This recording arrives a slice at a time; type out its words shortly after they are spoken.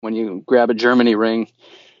When you grab a Germany ring,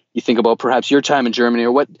 you think about perhaps your time in Germany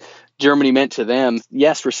or what Germany meant to them.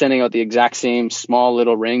 Yes, we're sending out the exact same small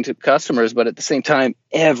little ring to customers, but at the same time,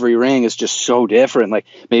 every ring is just so different. Like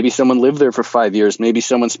maybe someone lived there for 5 years. Maybe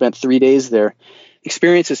someone spent 3 days there.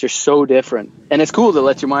 Experiences are so different. And it's cool to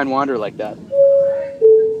let your mind wander like that.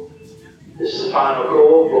 This is the final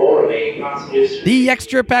call for remaining passengers. The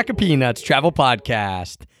Extra Pack of Peanuts Travel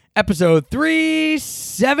Podcast, episode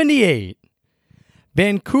 378.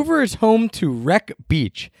 Vancouver is home to Wreck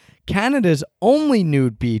Beach, Canada's only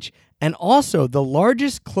nude beach, and also the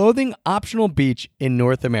largest clothing optional beach in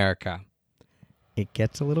North America. It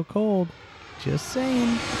gets a little cold, just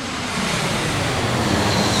saying.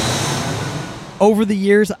 Over the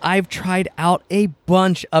years, I've tried out a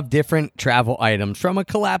bunch of different travel items, from a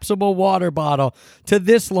collapsible water bottle, to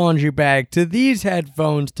this laundry bag, to these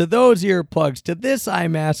headphones, to those earplugs, to this eye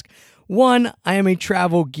mask. One, I am a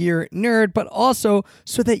travel gear nerd, but also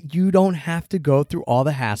so that you don't have to go through all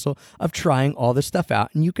the hassle of trying all this stuff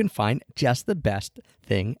out, and you can find just the best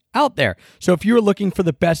thing out there. So if you're looking for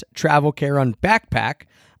the best travel carry-on backpack,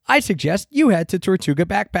 I suggest you head to Tortuga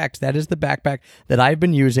Backpacks. That is the backpack that I've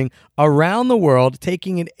been using around the world,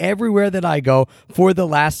 taking it everywhere that I go for the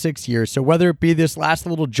last 6 years. So whether it be this last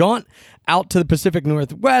little jaunt out to the Pacific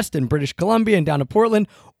Northwest and British Columbia and down to Portland,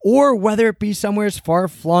 or whether it be somewhere as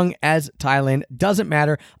far-flung as Thailand, doesn't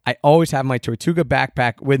matter. I always have my Tortuga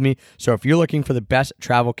backpack with me. So if you're looking for the best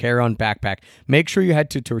travel carry-on backpack, make sure you head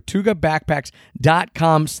to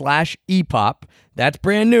tortugabackpacks.com/epop. That's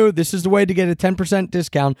brand new. This is the way to get a 10%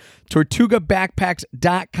 discount.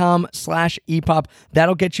 tortugabackpacks.com/epop.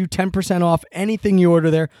 That'll get you 10% off anything you order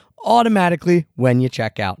there automatically when you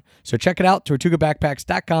check out. So check it out,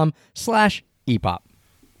 tortugabackpacks.com/epop.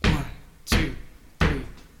 1, 2, 3.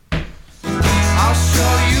 I'll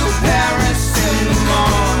show you Paris in the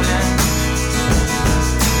morning.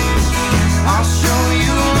 I'll show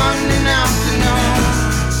you London afternoon.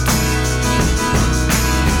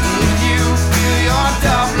 If you feel your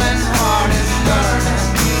Dublin heart is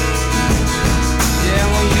burning, yeah,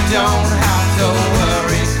 well, you don't have to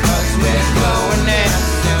worry, 'cause we're going there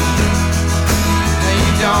soon. And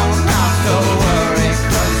you don't have to worry,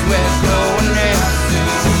 'cause we're going there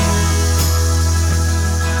soon.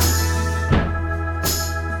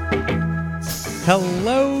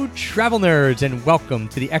 Hello, travel nerds, and welcome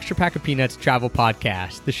to the Extra Pack of Peanuts Travel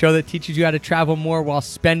Podcast, the show that teaches you how to travel more while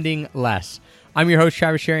spending less. I'm your host,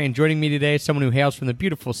 Travis Sherry, and joining me today is someone who hails from the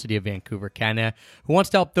beautiful city of Vancouver, Canada, who wants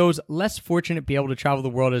to help those less fortunate be able to travel the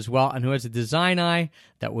world as well, and who has a design eye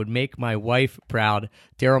that would make my wife proud,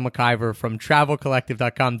 Daryl McIver from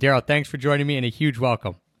TravelCollective.com. Daryl, thanks for joining me, and a huge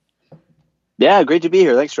welcome. Yeah, great to be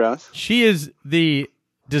here. Thanks, Travis. She is the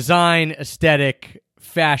design, aesthetic,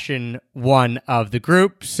 fashion one of the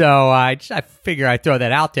group, so I figure I'd throw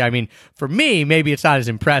that out there. I mean, for me, maybe it's not as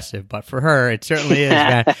impressive, but for her, it certainly is,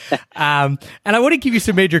 man. And I want to give you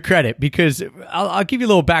some major credit, because I'll give you a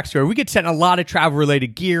little backstory. We get sent a lot of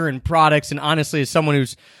travel-related gear and products, and honestly, as someone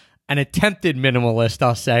who's an attempted minimalist,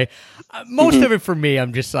 I'll say, most of it for me,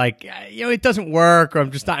 I'm just like, it doesn't work, or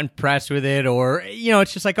I'm just not impressed with it, or,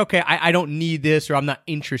 it's just like, okay, I don't need this, or I'm not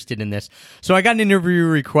interested in this. So I got an interview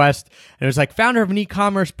request, and it was like, founder of an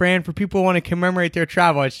e-commerce brand for people who want to commemorate their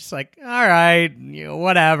travel. It's just like, all right,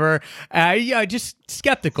 whatever. Just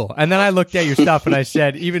skeptical. And then I looked at your stuff, and I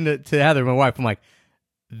said, even to Heather, my wife, I'm like,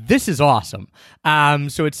 this is awesome.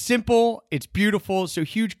 So it's simple, it's beautiful. So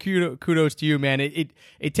huge kudos to you, man.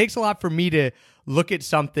 It takes a lot for me to look at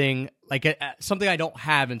something like something I don't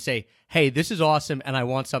have and say, hey, this is awesome, and I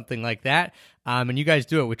want something like that. And you guys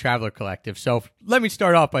do it with Traveler Collective. So let me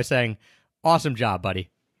start off by saying, awesome job, buddy.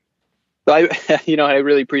 I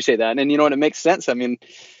really appreciate that. And it makes sense. I mean,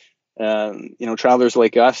 travelers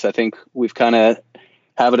like us, I think we've kind of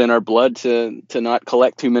have it in our blood to not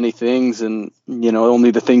collect too many things, and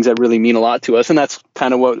only the things that really mean a lot to us, and that's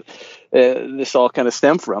kind of what this all kind of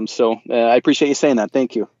stemmed from. So I appreciate you saying that.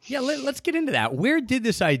 Thank you. Yeah, let's get into that. Where did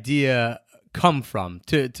this idea come from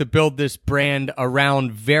to build this brand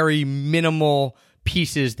around very minimal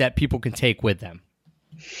pieces that people can take with them?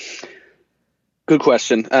 Good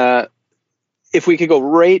question. If we could go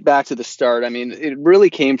right back to the start, I mean, it really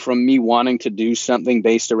came from me wanting to do something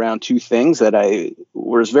based around two things that I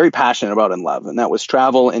was very passionate about and love, and that was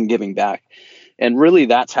travel and giving back. And really,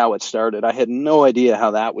 that's how it started. I had no idea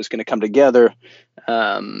how that was going to come together.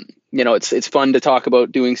 It's fun to talk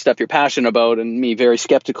about doing stuff you're passionate about, and me very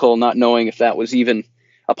skeptical, not knowing if that was even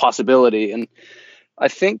a possibility. And I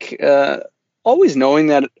think always knowing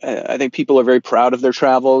that I think people are very proud of their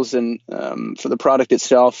travels, and for the product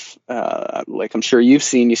itself, like I'm sure you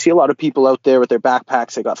see a lot of people out there with their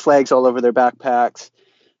backpacks. They got flags all over their backpacks.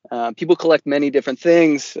 People collect many different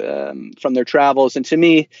things from their travels. And to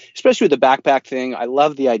me, especially with the backpack thing, I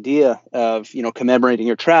love the idea of, commemorating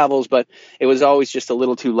your travels, but it was always just a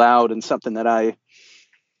little too loud and something that I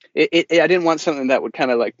didn't want something that would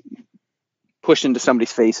kind of like push into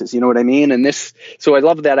somebody's faces. You know what I mean? So I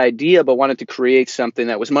love that idea, but wanted to create something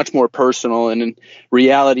that was much more personal. And in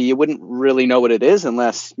reality, you wouldn't really know what it is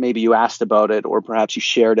unless maybe you asked about it or perhaps you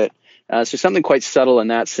shared it. So something quite subtle in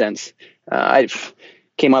that sense. I've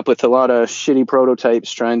came up with a lot of shitty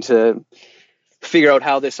prototypes trying to figure out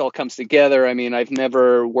how this all comes together. I mean, I've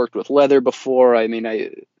never worked with leather before. I mean,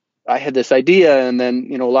 I had this idea, and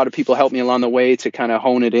then, a lot of people helped me along the way to kind of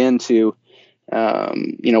hone it into,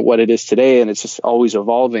 what it is today. And it's just always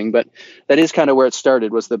evolving, but that is kind of where it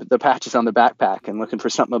started, was the patches on the backpack and looking for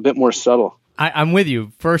something a bit more subtle. I'm with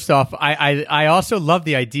you. First off, I also love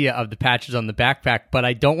the idea of the patches on the backpack, but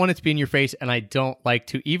I don't want it to be in your face, and I don't like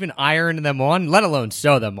to even iron them on, let alone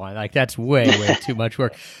sew them on. Like, that's way too much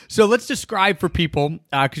work. So let's describe for people,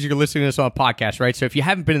 because you're listening to this on a podcast, right? So if you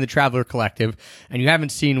haven't been in the Traveler Collective and you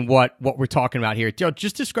haven't seen what we're talking about here,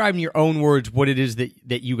 just describe in your own words what it is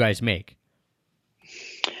that you guys make.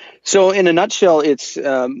 So in a nutshell, it's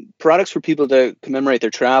products for people to commemorate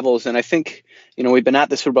their travels. And I think, we've been at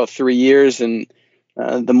this for about 3 years, and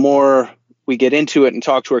the more we get into it and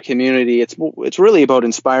talk to our community, it's really about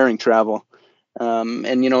inspiring travel.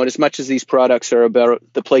 And, as much as these products are about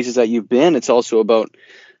the places that you've been, it's also about,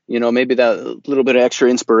 maybe that little bit of extra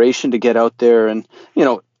inspiration to get out there and,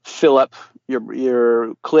 fill up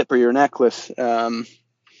your clip or your necklace. But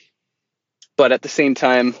at the same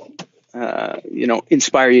time,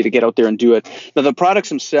 inspire you to get out there and do it. Now, the products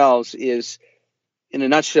themselves is, in a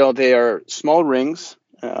nutshell, they are small rings,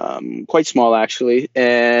 quite small actually,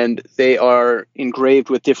 and they are engraved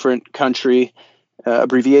with different country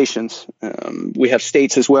abbreviations. We have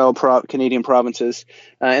states as well, Canadian provinces,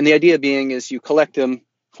 and the idea being is you collect them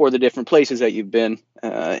for the different places that you've been,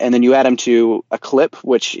 and then you add them to a clip,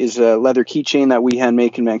 which is a leather keychain that we hand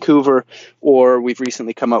make in Vancouver, or we've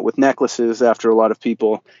recently come out with necklaces after a lot of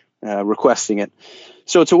people requesting it.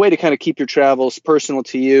 So it's a way to kind of keep your travels personal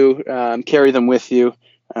to you, carry them with you,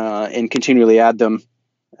 and continually add them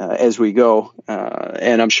as we go.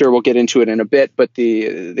 And I'm sure we'll get into it in a bit, but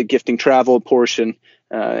the gifting travel portion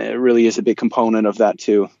really is a big component of that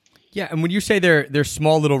too. Yeah, and when you say they're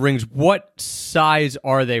small little rings, what size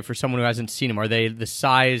are they for someone who hasn't seen them? Are they the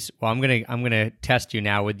size? Well, I'm gonna test you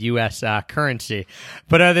now with U.S. Currency,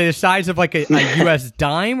 but are they the size of like a U.S.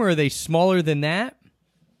 dime, or are they smaller than that?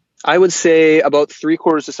 I would say about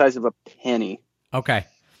 3/4 the size of a penny. Okay.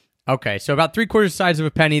 So about 3/4 the size of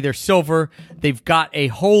a penny. They're silver. They've got a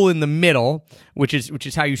hole in the middle, which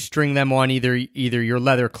is how you string them on either your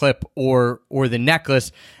leather clip or the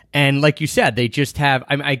necklace. And like you said, they just have.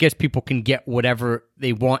 I guess people can get whatever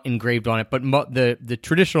they want engraved on it, but the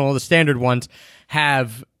traditional, the standard ones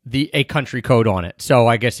have a country code on it. So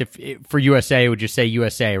I guess if for USA, it would just say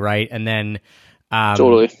USA, right? And then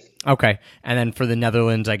Totally. Okay, and then for the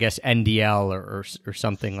Netherlands, I guess NDL or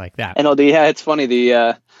something like that. NLD, yeah, it's funny.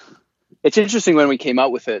 It's interesting when we came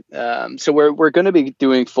out with it. So we're going to be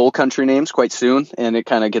doing full country names quite soon, and it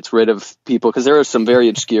kind of gets rid of people because there are some very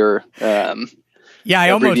obscure. Yeah, I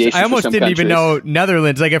almost didn't even know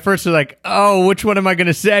Netherlands. Like at first, we're like, oh, which one am I going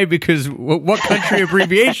to say? Because what country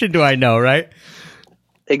abbreviation do I know, right?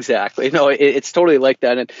 Exactly. No, it's totally like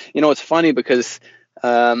that, and it's funny because.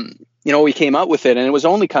 We came out with it, and it was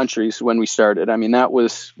only countries when we started. I mean, that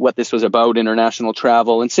was what this was about, international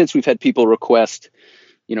travel. And since we've had people request,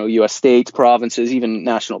 U.S. states, provinces, even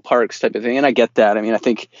national parks type of thing, and I get that. I mean, I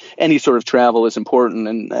think any sort of travel is important,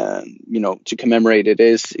 and, to commemorate it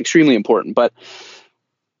is extremely important. But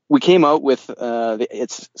we came out with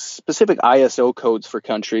its specific ISO codes for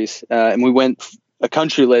countries, and we went a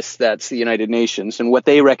country list that's the United Nations and what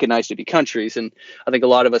they recognize to be countries. And I think a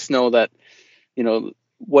lot of us know that,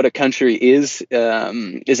 what a country is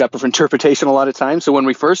up for interpretation a lot of times. So when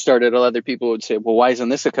we first started, a lot of other people would say, well, why isn't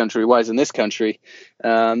this a country? Why isn't this country?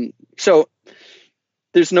 So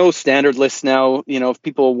there's no standard list now. If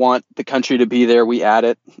people want the country to be there, we add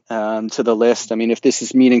it to the list. I mean, if this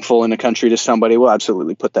is meaningful in a country to somebody, we'll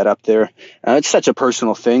absolutely put that up there. It's such a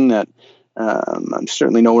personal thing that I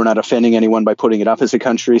certainly know we're not offending anyone by putting it up as a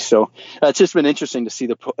country. So it's just been interesting to see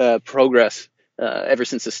the progress ever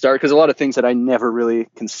since the start, because a lot of things that I never really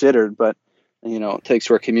considered, but thanks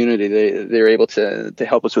to our community, they're able to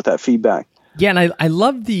help us with that feedback. Yeah, and I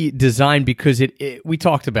love the design because we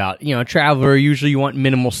talked about, traveler, usually you want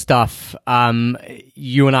minimal stuff.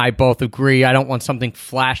 You and I both agree, I don't want something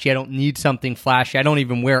flashy. I don't need something flashy. I don't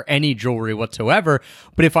even wear any jewelry whatsoever.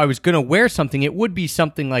 But if I was going to wear something, it would be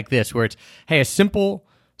something like this, where it's, hey, a simple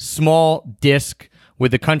small disc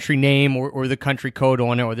with the country name or the country code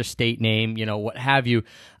on it or the state name, what have you.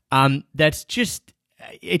 It's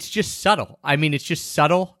just subtle. I mean, it's just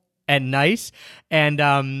subtle and nice.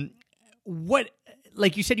 And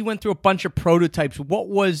like you said, you went through a bunch of prototypes. What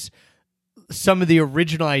was some of the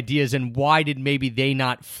original ideas, and why did maybe they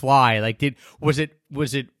not fly? Like, was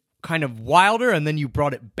it kind of wilder and then you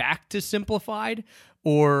brought it back to simplified,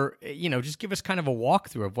 or just give us kind of a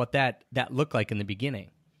walkthrough of what that looked like in the beginning?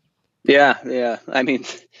 Yeah. I mean,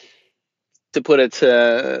 to put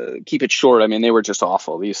it, keep it short, I mean, they were just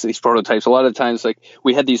awful. These prototypes. A lot of times, like,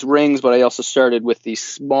 we had these rings, but I also started with these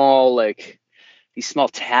small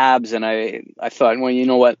tabs, and I thought, well, you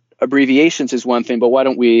know what, abbreviations is one thing, but why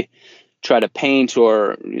don't we try to paint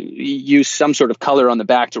or use some sort of color on the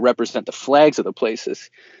back to represent the flags of the places?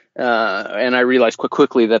 And I realized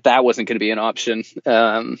quickly that wasn't going to be an option.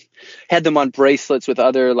 Had them on bracelets with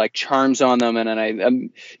other like charms on them, and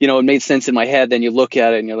then it made sense in my head. Then you look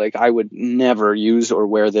at it and you're like, I would never use or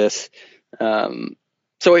wear this.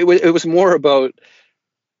 So it was more about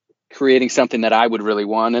creating something that I would really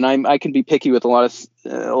want, and I can be picky with a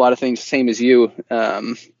lot of things, same as you.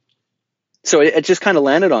 So it just kind of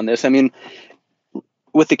landed on this. I mean,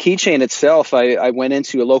 with the keychain itself, I went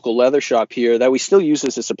into a local leather shop here that we still use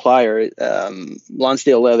as a supplier,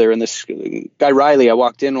 Lonsdale Leather. And this guy, Riley, I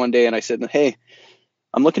walked in one day and I said, hey,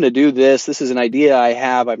 I'm looking to do this. This is an idea I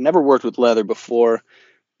have. I've never worked with leather before.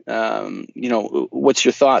 What's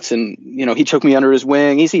your thoughts? And, he took me under his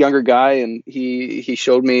wing. He's a younger guy, and he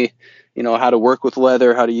showed me, how to work with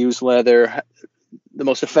leather, how to use leather, the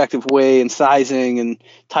most effective way, and sizing and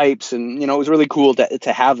types. And, it was really cool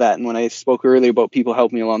to have that. And when I spoke earlier about people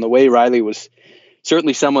helping me along the way, Riley was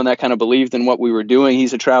certainly someone that kind of believed in what we were doing.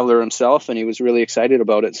 He's a traveler himself, and he was really excited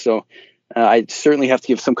about it. So I certainly have to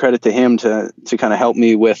give some credit to him to kind of help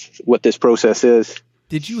me with what this process is.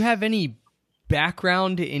 Did you have any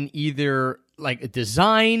background in either like a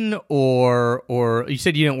design or you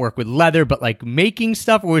said you didn't work with leather, but like making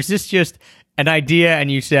stuff, or is this just an idea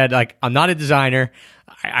and you said, like, I'm not a designer,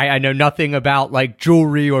 I know nothing about like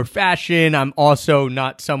jewelry or fashion, I'm also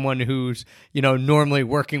not someone who's normally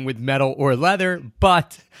working with metal or leather,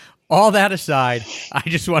 but all that aside, I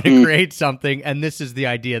just want to create something, and this is the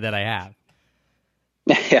idea that I have?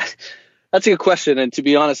 Yeah, that's a good question. And to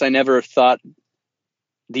be honest, I never thought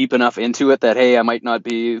deep enough into it that, hey, I might not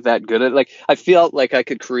be that good at it. Like, I felt like I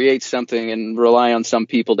could create something and rely on some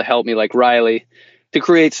people to help me, like Riley, to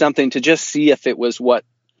create something to just see if it was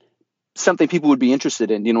something people would be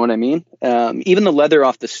interested in. You know what I mean? Even the leather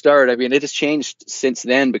off the start, I mean, it has changed since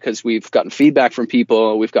then because we've gotten feedback from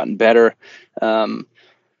people, we've gotten better.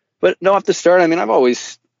 But no, off the start, I mean, I've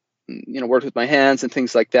always, worked with my hands and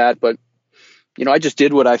things like that. But, I just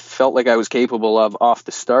did what I felt like I was capable of off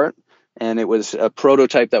the start. And it was a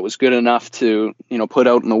prototype that was good enough to, put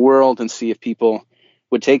out in the world and see if people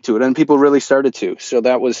would take to it. And people really started to. So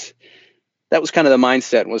that was kind of the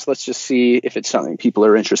mindset, was let's just see if it's something people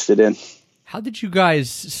are interested in. How did you guys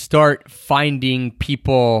start finding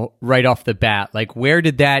people right off the bat? Like, where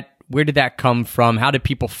did that come from? How did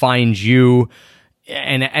people find you?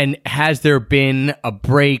 And has there been a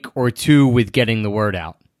break or two with getting the word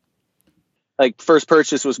out? Like, first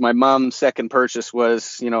purchase was my mom. Second purchase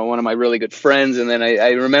was, one of my really good friends. And then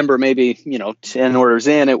I remember maybe, 10 orders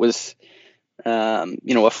in, it was,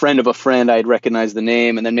 a friend of a friend. I had recognized the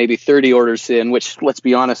name. And then maybe 30 orders in, which, let's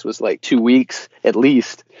be honest, was like 2 weeks at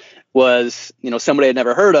least, was, somebody I'd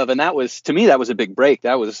never heard of. And that was, to me, that was a big break.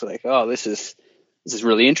 That was like, oh, this is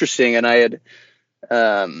really interesting. And I had,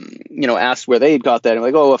 asked where they had got that. And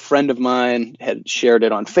like, oh, a friend of mine had shared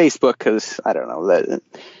it on Facebook, because I don't know that,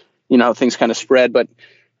 how things kind of spread, but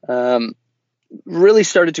really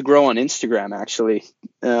started to grow on Instagram, actually.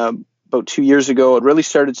 About 2 years ago, it really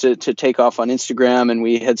started to take off on Instagram, and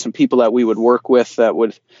we had some people that we would work with that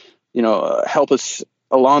would, help us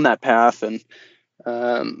along that path. And,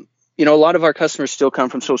 a lot of our customers still come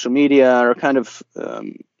from social media, or kind of,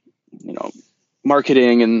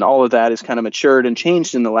 marketing and all of that has kind of matured and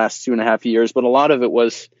changed in the last 2.5 years, but a lot of it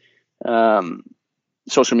was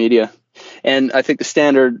social media. And I think the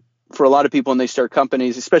standard for a lot of people when they start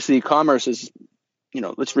companies, especially e-commerce, is,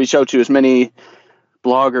 let's reach out to as many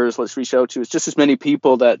bloggers, let's reach out to just as many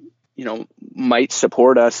people that, might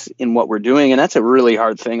support us in what we're doing. And that's a really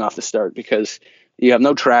hard thing off the start, because you have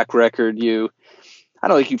no track record. I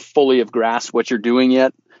don't think you fully have grasped what you're doing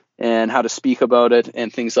yet and how to speak about it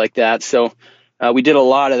and things like that. So we did a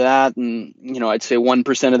lot of that. And, I'd say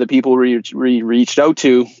 1% of the people we reached out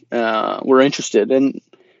to were interested. And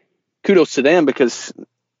kudos to them, because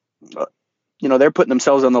they're putting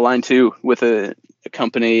themselves on the line too with a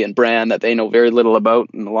company and brand that they know very little about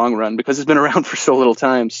in the long run because it's been around for so little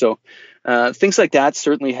time. So things like that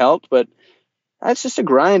certainly helped, but that's just a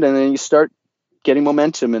grind. And then you start getting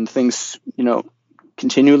momentum and things,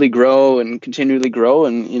 continually grow. And,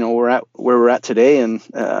 we're at where we're at today, and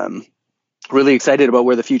really excited about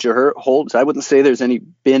where the future holds. I wouldn't say there's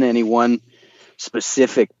been any one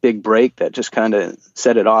specific big break that just kind of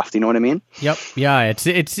set it off. Do you know what I mean? Yep. Yeah. It's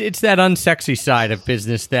that unsexy side of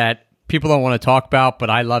business that people don't want to talk about, but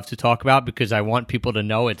I love to talk about because I want people to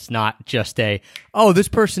know it's not just this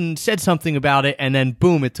person said something about it and then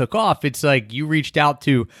boom, it took off. It's like you reached out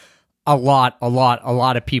to a lot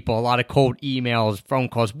of people, a lot of cold emails, phone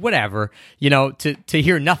calls, whatever, to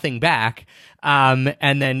hear nothing back. But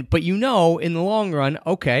in the long run,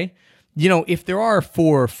 okay, if there are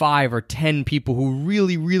 4 or 5 or 10 people who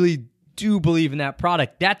really, really do believe in that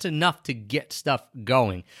product, that's enough to get stuff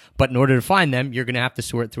going. But in order to find them, you're going to have to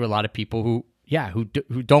sort through a lot of people who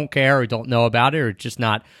don't care or don't know about it or just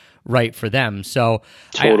not right for them. So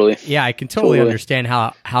totally, I can totally understand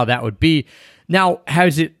how that would be. Now,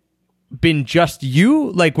 has it been just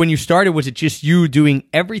you? Like when you started, was it just you doing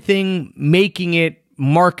everything, making it,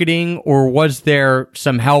 marketing, or was there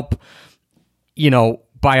some help,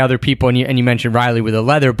 by other people? And you mentioned Riley with the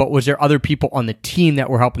leather, but was there other people on the team that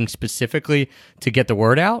were helping specifically to get the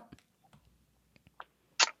word out?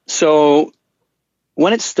 So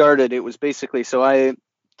when it started, it was basically, I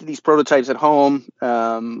did these prototypes at home.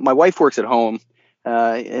 My wife works at home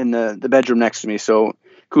in the bedroom next to me. So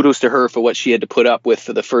kudos to her for what she had to put up with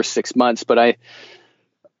for the first 6 months. But I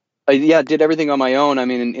did everything on my own. I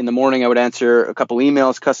mean, in the morning, I would answer a couple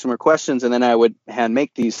emails, customer questions, and then I would hand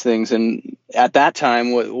make these things. And at that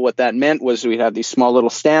time, what that meant was we'd have these small little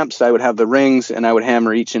stamps. I would have the rings, and I would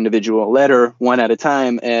hammer each individual letter one at a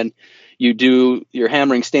time. And you're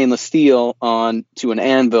hammering stainless steel onto an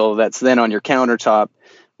anvil that's then on your countertop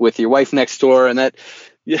with your wife next door. And that,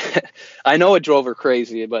 I know it drove her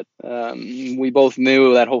crazy, but we both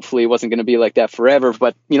knew that hopefully it wasn't going to be like that forever.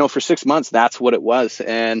 But, for 6 months, that's what it was.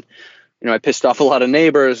 And, I pissed off a lot of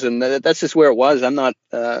neighbors, and that's just where it was. I'm not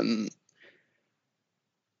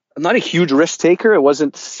a huge risk taker. It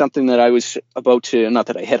wasn't something that I was about to, not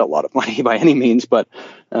that I had a lot of money by any means, but,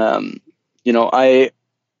 I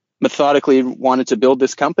methodically wanted to build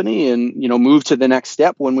this company and, move to the next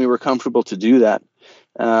step when we were comfortable to do that.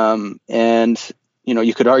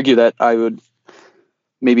 You could argue that I would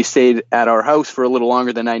maybe stayed at our house for a little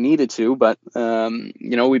longer than I needed to, but,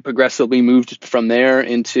 we progressively moved from there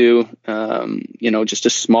into, just a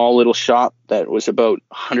small little shop that was about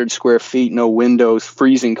 100 square feet, no windows,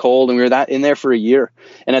 freezing cold. And we were in there for a year.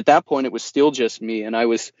 And at that point, it was still just me. And I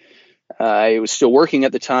was still working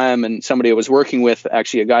at the time, and somebody I was working with,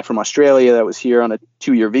 actually a guy from Australia that was here on a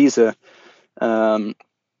 2-year visa.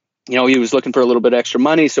 He was looking for a little bit extra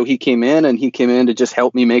money. So he came in to just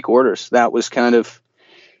help me make orders. That was kind of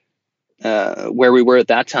where we were at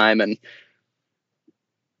that time. And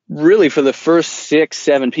really for the first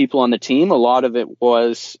 6-7 people on the team, a lot of it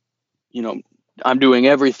was, I'm doing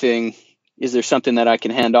everything. Is there something that I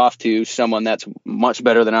can hand off to someone that's much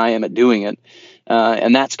better than I am at doing it?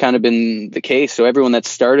 And that's kind of been the case. So everyone that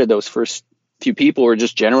started, those first few people were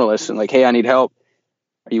just generalists and like, hey, I need help.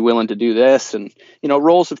 Are you willing to do this? And,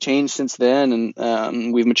 roles have changed since then,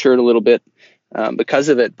 and we've matured a little bit because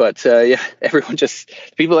of it. But everyone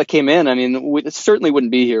people that came in, it certainly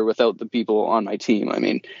wouldn't be here without the people on my team. I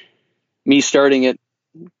mean, me starting it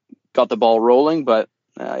got the ball rolling, but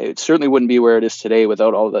it certainly wouldn't be where it is today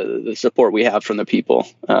without all the support we have from the people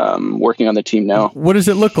working on the team now. What does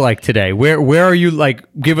it look like today? Where are you? Like,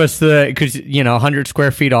 give us because 100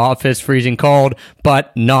 square feet office, freezing cold,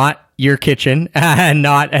 but not your kitchen and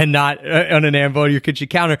not on an anvil, your kitchen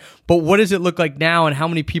counter. But what does it look like now, and how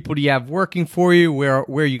many people do you have working for you? Where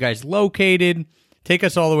are you guys located? Take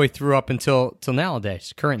us all the way through up until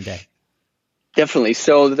nowadays, current day. Definitely.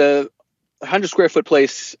 So the 100 square foot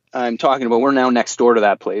place I'm talking about, we're now next door to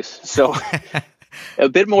that place. So a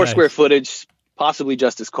bit more nice. Square footage, possibly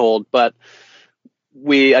just as cold, but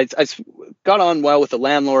I got on well with the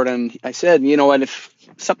landlord, and I said, what, if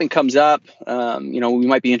something comes up, we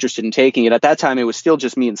might be interested in taking it. At that time, it was still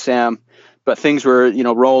just me and Sam, but things were,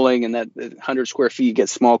 rolling, and that 100 square feet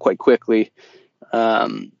gets small quite quickly.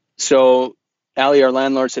 So Ali, our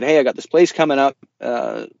landlord, said, hey, I got this place coming up.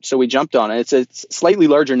 So we jumped on it. It's slightly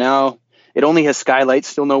larger now. It only has skylights,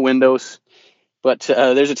 still no windows, but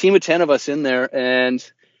there's a team of 10 of us in there, and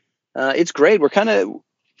it's great.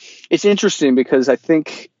 It's interesting because I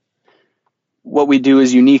think what we do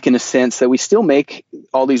is unique in a sense that we still make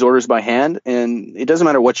all these orders by hand, and it doesn't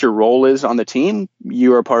matter what your role is on the team,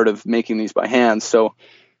 you are part of making these by hand. So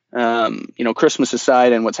Christmas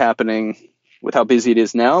aside and what's happening with how busy it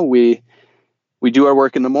is now, we do our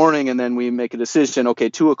work in the morning and then we make a decision. Okay,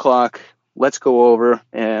 2:00, let's go over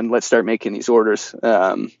and let's start making these orders.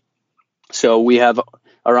 So we have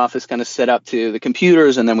our office kind of set up to the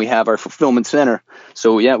computers, and then we have our fulfillment center.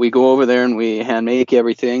 So yeah, we go over there and we hand make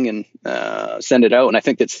everything and send it out. And I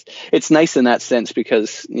think it's nice in that sense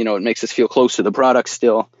because, it makes us feel close to the product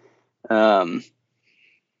still. So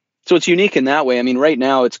it's unique in that way. I mean, right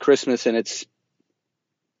now it's Christmas and it's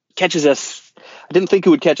catches us. I didn't think it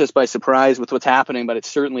would catch us by surprise with what's happening, but it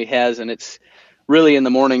certainly has. And it's really in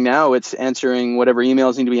the morning now, it's answering whatever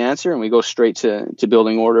emails need to be answered, and we go straight to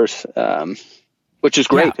building orders, which is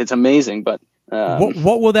great. Yeah. It's amazing. But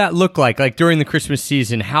what will that look like? Like during the Christmas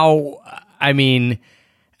season, how many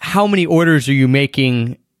orders are you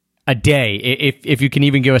making a day? If you can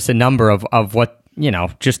even give us a number of what,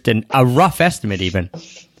 just a rough estimate even.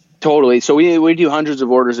 Totally. So we do hundreds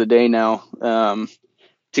of orders a day now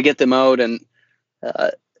to get them out. And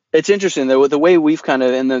it's interesting though, the way we've kind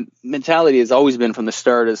of, and the mentality has always been from the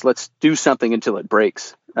start is let's do something until it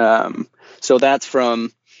breaks. So that's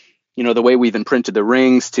from, the way we've imprinted the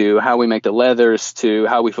rings to how we make the leathers to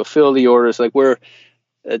how we fulfill the orders. Like we're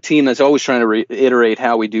a team that's always trying to reiterate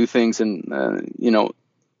how we do things and,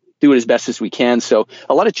 do it as best as we can. So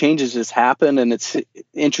a lot of changes has happened, and it's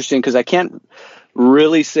interesting because I can't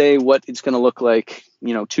really say what it's going to look like,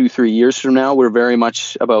 2-3 years from now. We're very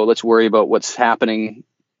much about, let's worry about what's happening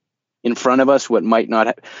in front of us, what might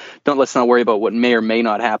not, let's not worry about what may or may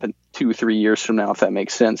not happen 2-3 years from now, if that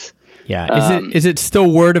makes sense. Yeah. Is it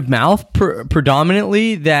still word of mouth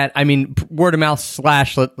predominantly word of mouth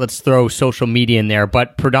 / let's throw social media in there,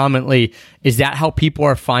 but predominantly, is that how people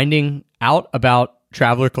are finding out about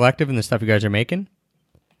Traveler Collective and the stuff you guys are making?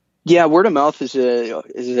 Yeah, word of mouth is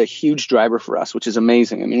a huge driver for us, which is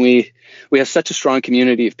amazing. I mean, we have such a strong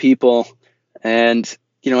community of people, and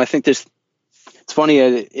I think it's funny.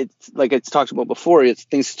 It's like it's talked about before.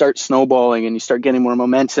 Things start snowballing, and you start getting more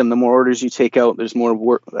momentum. The more orders you take out, there's more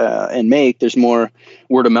work and make. There's more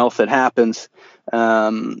word of mouth that happens.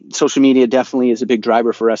 Social media definitely is a big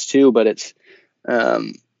driver for us too, but it's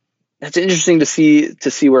interesting to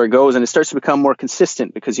see where it goes, and it starts to become more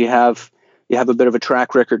consistent because you have a bit of a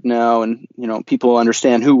track record now, and people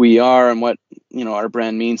understand who we are and what our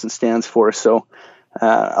brand means and stands for. So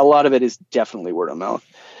a lot of it is definitely word of mouth.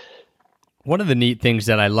 One of the neat things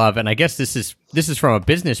that I love, and I guess this is from a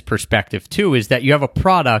business perspective too, is that you have a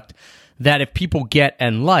product that if people get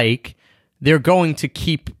and like, they're going to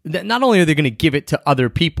keep. Not only are they going to give it to other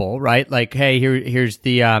people, right? Like, hey, here's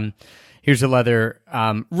the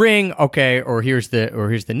leather ring, okay, or here's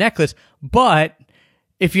the necklace. But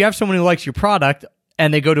if you have someone who likes your product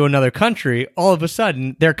and they go to another country, all of a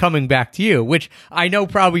sudden they're coming back to you, which I know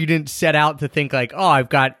probably you didn't set out to think like, oh, I've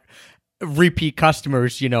got repeat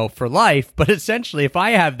customers, for life. But essentially, if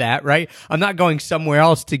I have that, right, I'm not going somewhere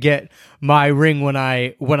else to get my ring when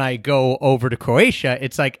I go over to Croatia.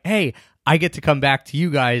 It's like, hey, I get to come back to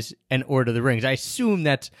you guys and order the rings. I assume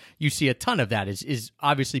that you see a ton of that is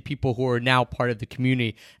obviously people who are now part of the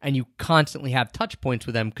community, and you constantly have touch points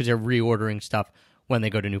with them because they're reordering stuff when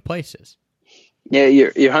they go to new places. Yeah,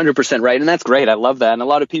 you're 100% right. And that's great. I love that. And a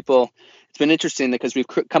lot of people, it's been interesting because we've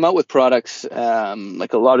come out with products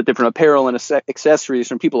like a lot of different apparel and accessories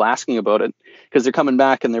from people asking about it because they're coming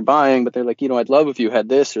back and they're buying, but they're like, I'd love if you had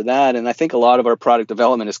this or that. And I think a lot of our product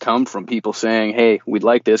development has come from people saying, hey, we'd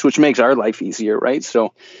like this, which makes our life easier, right?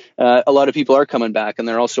 So a lot of people are coming back, and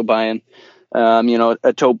they're also buying,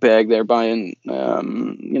 a tote bag. They're buying,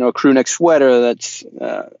 a crew neck sweater. That's,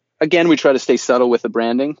 again, we try to stay subtle with the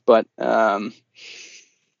branding, but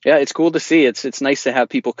yeah, it's cool to see. It's nice to have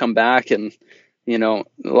people come back, and a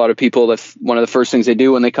lot of people, one of the first things they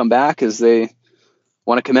do when they come back is they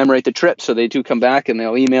want to commemorate the trip, so they do come back and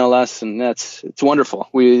they'll email us, and it's wonderful.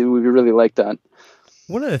 We really like that.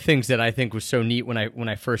 One of the things that I think was so neat when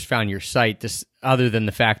I first found your site, this other than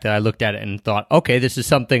the fact that I looked at it and thought, okay, this is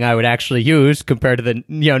something I would actually use compared to the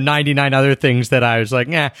 99 other things that I was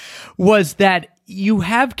like, was that you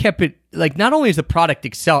have kept it, like, not only is the product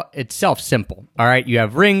itself simple, all right, you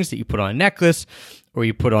have rings that you put on a necklace or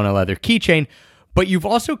you put on a leather keychain, but you've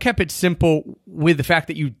also kept it simple with the fact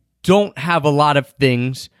that you don't have a lot of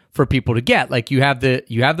things for people to get. Like you have the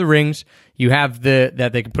rings, you have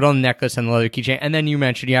that they can put on the necklace and the leather keychain, and then you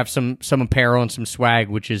mentioned you have some apparel and some swag,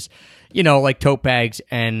 which is, like tote bags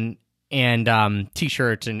and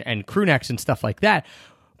t-shirts and crew necks and stuff like that.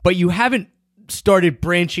 But you haven't started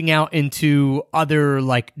branching out into other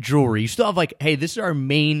like jewelry. You still have like, hey, this is our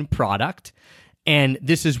main product and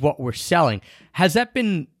this is what we're selling. Has that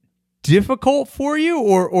been difficult for you,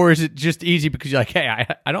 or is it just easy because you're like, hey,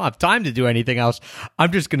 I don't have time to do anything else.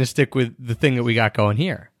 I'm just going to stick with the thing that we got going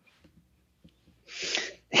here.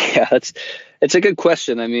 Yeah, it's a good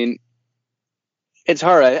question. I mean, it's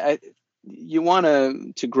hard. You want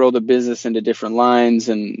to grow the business into different lines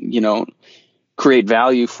and, create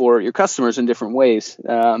value for your customers in different ways.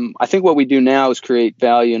 I think what we do now is create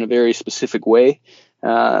value in a very specific way.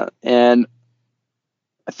 And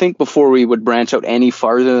I think before we would branch out any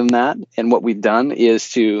farther than that, and what we've done is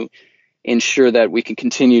to ensure that we can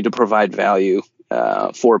continue to provide value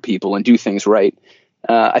for people and do things right.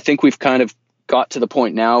 I think we've kind of got to the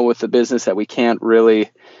point now with the business that we can't really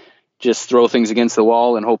just throw things against the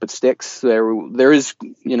wall and hope it sticks. There is,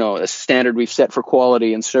 a standard we've set for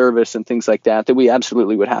quality and service and things like that we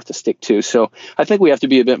absolutely would have to stick to. So I think we have to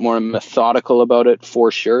be a bit more methodical about it for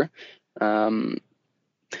sure.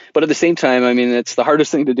 But at the same time, I mean, it's the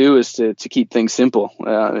hardest thing to do is to keep things simple.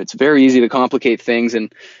 It's very easy to complicate things,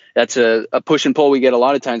 and that's a push and pull we get a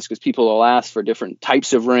lot of times because people will ask for different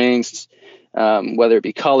types of rings, whether it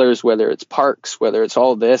be colors, whether it's parks, whether it's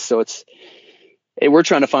all of this. So we're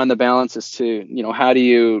trying to find the balance as to, how do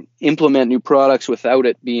you implement new products without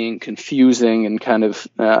it being confusing and kind of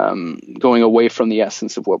going away from the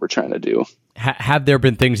essence of what we're trying to do. Have there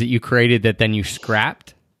been things that you created that then you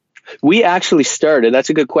scrapped? We actually started. That's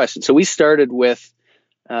a good question. So we started with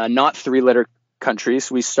not 3-letter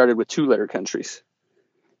countries. We started with 2-letter countries.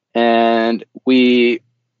 And we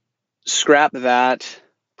scrapped that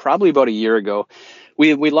probably about a year ago.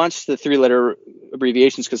 We launched the 3-letter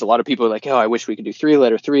abbreviations because a lot of people are like, oh, I wish we could do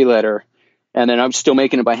 3-letter. And then I'm still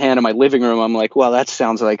making it by hand in my living room. I'm like, well, that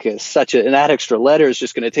sounds like that extra letter is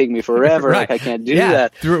just going to take me forever. Right. Like I can't do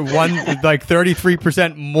that. Through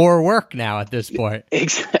 33% more work now at this point.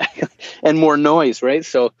 Exactly. And more noise, right?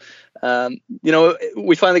 So,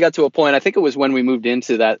 we finally got to a point, I think it was when we moved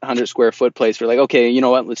into that 100 square foot place. We're like, okay, you know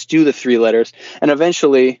what, let's do the 3 letters. And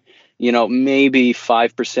eventually, maybe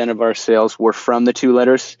 5% of our sales were from the 2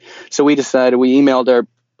 letters. So we decided, we emailed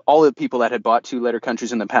all the people that had bought 2-letter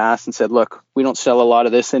countries in the past and said, look, we don't sell a lot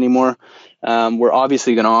of this anymore. We're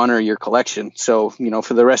obviously going to honor your collection. So,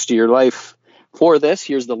 for the rest of your life for this,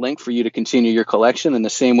 here's the link for you to continue your collection in the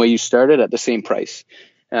same way you started at the same price,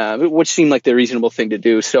 which seemed like the reasonable thing to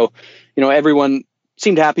do. So, everyone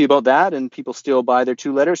seemed happy about that, and people still buy their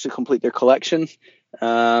 2 letters to complete their collection.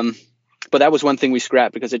 But that was one thing we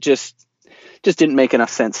scrapped because it just didn't make enough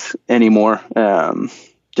sense anymore.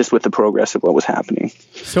 Just with the progress of what was happening.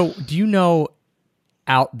 So do you know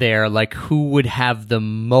out there, like, who would have the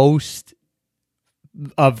most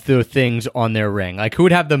of the things on their ring? Like, who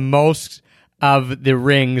would have the most of the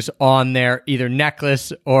rings on their either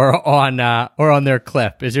necklace or on their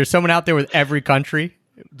clip? Is there someone out there with every country?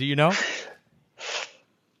 Do you know?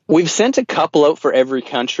 We've sent a couple out for every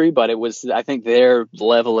country, but it was, I think, their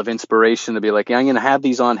level of inspiration to be like, yeah, I'm going to have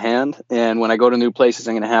these on hand, and when I go to new places,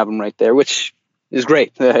 I'm going to have them right there, which is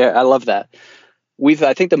great. I love that.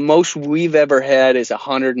 I think the most we've ever had is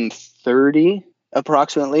 130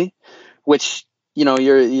 approximately, which,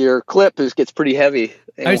 your clip gets pretty heavy.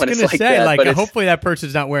 I was going to say, hopefully that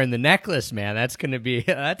person's not wearing the necklace, man. That's going to be,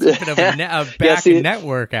 that's a bit of a back and net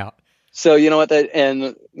workout. So you know what,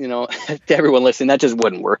 to everyone listening, that just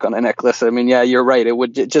wouldn't work on a necklace. I mean, yeah, you're right. It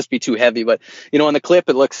would just be too heavy, but on the clip,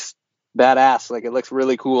 it looks badass. Like, it looks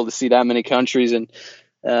really cool to see that many countries and,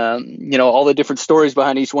 all the different stories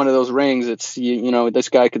behind each one of those rings. It's, this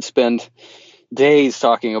guy could spend days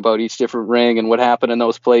talking about each different ring and what happened in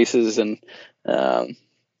those places. And,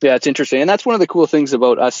 it's interesting. And that's one of the cool things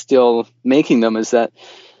about us still making them is that,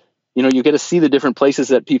 you get to see the different places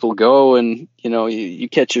that people go, and, you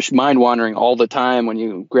catch your mind wandering all the time. When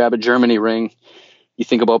you grab a Germany ring, you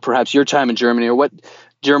think about perhaps your time in Germany or what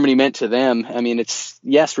Germany meant to them. I mean,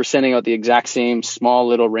 we're sending out the exact same small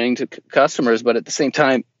little ring to customers, but at the same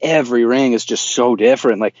time, every ring is just so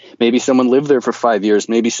different. Like, maybe someone lived there for 5 years.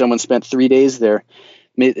 Maybe someone spent 3 days there.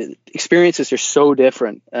 Experiences are so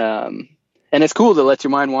different. And it's cool to let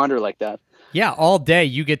your mind wander like that. Yeah, all day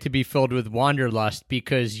you get to be filled with wanderlust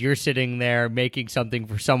because you're sitting there making something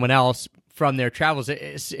for someone else from their travels.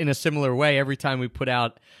 It's in a similar way, every time we put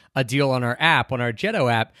out a deal on our app, on our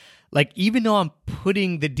Jetto app, like, even though I'm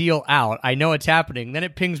putting the deal out, I know it's happening, then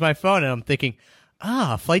it pings my phone and I'm thinking,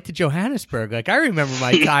 flight to Johannesburg. Like, I remember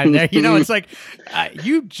my time there. It's like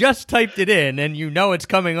you just typed it in and it's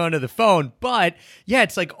coming onto the phone. But yeah,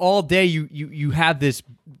 it's like all day you have this.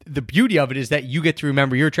 The beauty of it is that you get to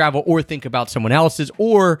remember your travel or think about someone else's,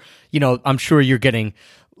 or I'm sure you're getting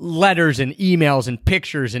letters and emails and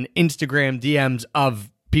pictures and Instagram DMs of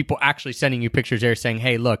people actually sending you pictures there saying,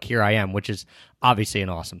 hey, look, here I am, which is obviously an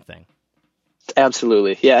awesome thing.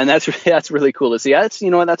 Absolutely. Yeah. And that's really cool to see. That's,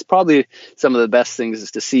 that's probably some of the best things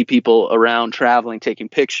is to see people around traveling, taking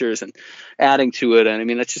pictures and adding to it. And I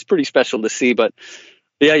mean, it's just pretty special to see, but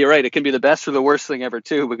yeah, you're right. It can be the best or the worst thing ever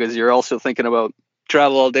too, because you're also thinking about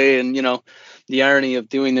travel all day. And, the irony of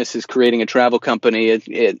doing this is creating a travel company.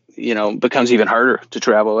 It becomes even harder to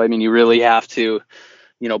travel. I mean, you really have to,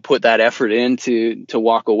 put that effort in to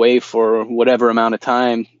walk away for whatever amount of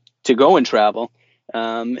time to go and travel.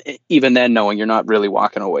 Even then, knowing you're not really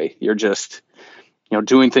walking away, you're just,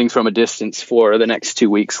 doing things from a distance for the next 2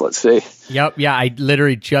 weeks, let's say. Yep. Yeah. I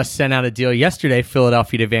literally just sent out a deal yesterday,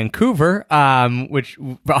 Philadelphia to Vancouver, which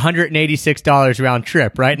 $186 round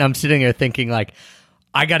trip. Right. And I'm sitting there thinking like,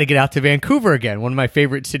 I got to get out to Vancouver again, one of my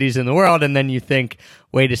favorite cities in the world. And then you think,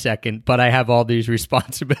 wait a second, but I have all these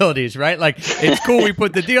responsibilities, right? Like, it's cool. We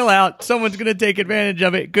put the deal out. Someone's going to take advantage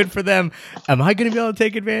of it. Good for them. Am I going to be able to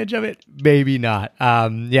take advantage of it? Maybe not.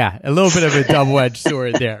 Yeah, a little bit of a double-edged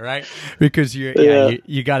sword there, right? Because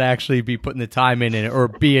you got to actually be putting the time in it, or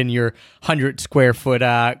be in your 100 square foot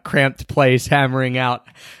cramped place, hammering out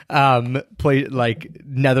like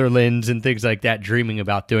Netherlands and things like that, dreaming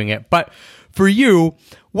about doing it. But for you,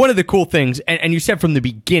 one of the cool things, and you said from the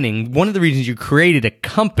beginning, one of the reasons you created a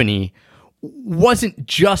company wasn't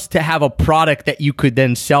just to have a product that you could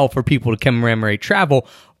then sell for people to commemorate travel,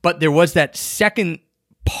 but there was that second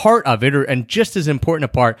part of it, and just as important a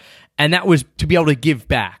part, and that was to be able to give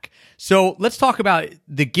back. So let's talk about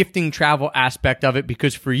the gifting travel aspect of it,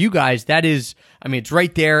 because for you guys, that is, I mean, it's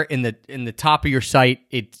right there in the top of your site.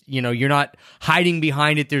 It's, you're not hiding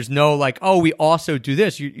behind it. There's no like, oh, we also do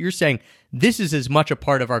this. You're saying this is as much a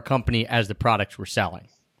part of our company as the products we're selling.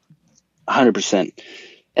 100%.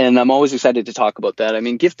 And I'm always excited to talk about that. I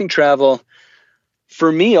mean, gifting travel for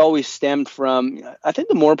me always stemmed from, I think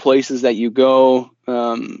the more places that you go,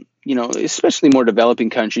 especially more developing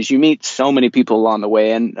countries, you meet so many people along the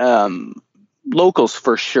way, and locals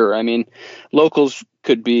for sure. I mean, locals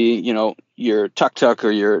could be, your tuk-tuk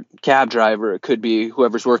or your cab driver. It could be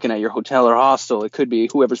whoever's working at your hotel or hostel. It could be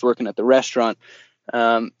whoever's working at the restaurant.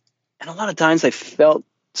 And a lot of times I felt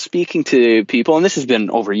speaking to people, and this has been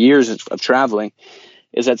over years of traveling,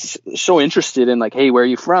 is that's so interested in like, hey, where are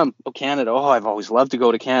you from? Oh, Canada. Oh, I've always loved to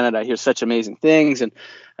go to Canada. I hear such amazing things. And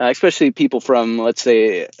especially people from, let's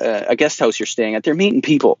say, a guest house you're staying at, they're meeting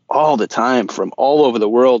people all the time from all over the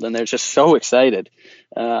world. And they're just so excited,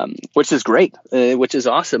 which is great, which is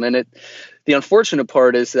awesome. And the unfortunate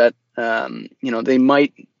part is that, they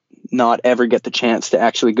might not ever get the chance to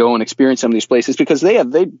actually go and experience some of these places because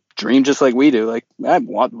they dream just like we do. Like,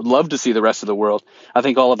 would love to see the rest of the world. I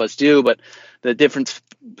think all of us do, but the difference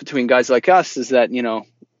between guys like us is that,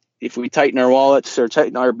 if we tighten our wallets or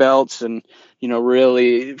tighten our belts and,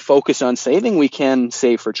 really focus on saving, we can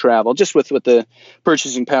save for travel, just with the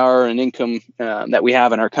purchasing power and income that we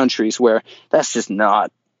have in our countries, where that's just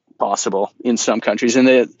not possible in some countries.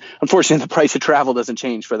 And unfortunately, the price of travel doesn't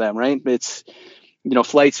change for them, right? It's,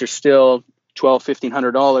 flights are still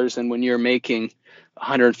 $1,200, and when you're making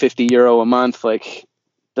 €150 a month, like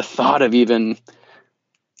the thought of even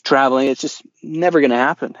traveling, it's just never going to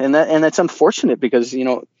happen. And that's unfortunate because,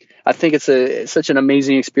 I think it's such an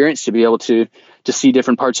amazing experience to be able to see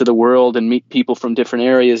different parts of the world and meet people from different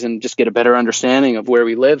areas and just get a better understanding of where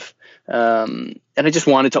we live. And I just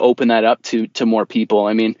wanted to open that up to more people.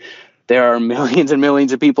 I mean, there are millions and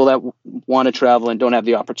millions of people that want to travel and don't have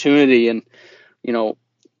the opportunity. And,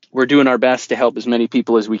 we're doing our best to help as many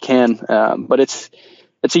people as we can. But it's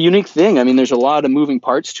a unique thing. I mean, there's a lot of moving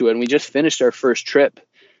parts to it. And we just finished our first trip.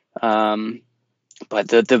 But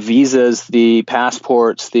the visas, the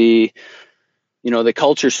passports, the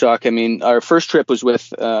culture shock. I mean, our first trip was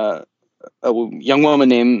with a young woman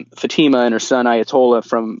named Fatima and her son Ayatollah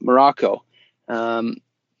from Morocco.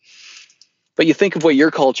 But you think of what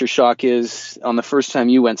your culture shock is on the first time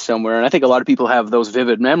you went somewhere. And I think a lot of people have those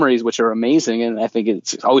vivid memories, which are amazing. And I think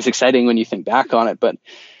it's always exciting when you think back on it. But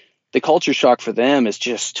the culture shock for them is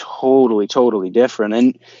just totally, totally different.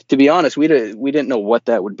 And to be honest, we didn't know what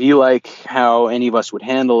that would be like, how any of us would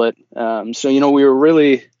handle it. So, we were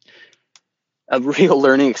really a real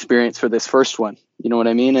learning experience for this first one. You know what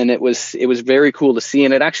I mean? And it was very cool to see.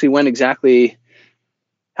 And it actually went exactly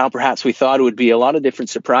how perhaps we thought it would be. A lot of different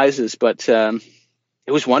surprises, but it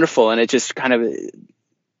was wonderful. And it just kind of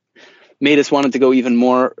made us want to go even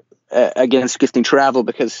more against gifting travel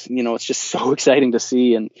because, it's just so exciting to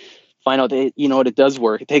see and find out that, it does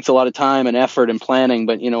work. It takes a lot of time and effort and planning,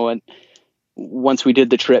 but, once we did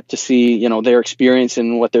the trip to see, their experience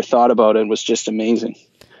and what their thought about it was just amazing.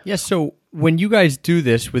 Yeah. So when you guys do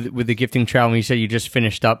this with the gifting travel, you said you just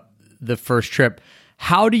finished up the first trip,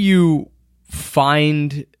 how do you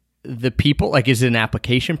find the people? Like, is it an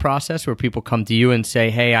application process where people come to you and say,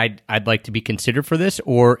 hey, I'd like to be considered for this?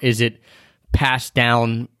 Or is it passed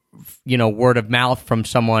down, word of mouth from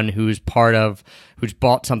someone who's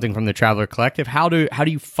bought something from the Traveler Collective? How do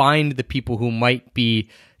you find the people who might be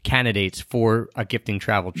candidates for a gifting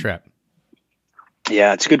travel trip?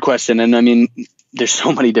 Yeah, it's a good question. And I mean, there's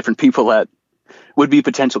so many different people that would be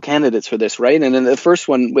potential candidates for this, right? And then the first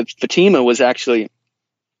one with Fatima was actually,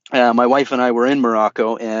 my wife and I were in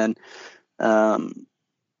Morocco, and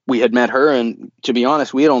we had met her. And to be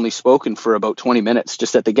honest, we had only spoken for about 20 minutes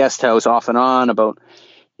just at the guest house off and on about,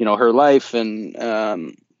 her life.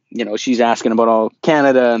 And, she's asking about all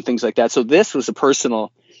Canada and things like that. So this was a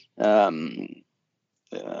personal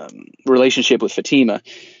relationship with Fatima.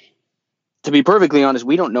 To be perfectly honest,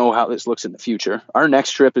 we don't know how this looks in the future. Our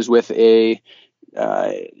next trip is with a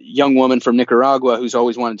young woman from Nicaragua who's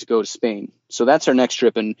always wanted to go to Spain. So that's our next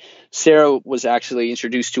trip. And Sarah was actually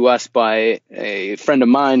introduced to us by a friend of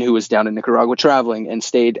mine who was down in Nicaragua traveling and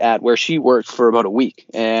stayed at where she worked for about a week.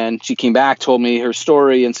 And she came back, told me her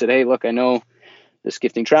story, and said, hey, look, I know this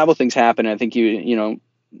gifting travel thing's happened. I think it'd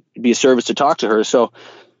be a service to talk to her. So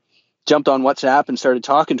jumped on WhatsApp and started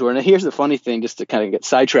talking to her. And here's the funny thing, just to kind of get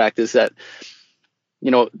sidetracked, is that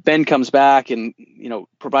Ben comes back and,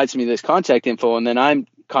 provides me this contact info, and then I'm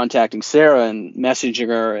contacting Sarah and messaging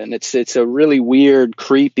her. And it's a really weird,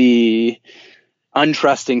 creepy,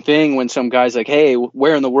 untrusting thing when some guy's like, hey,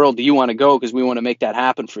 where in the world do you want to go? Because we want to make that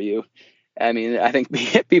happen for you. I mean, I think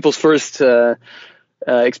people's first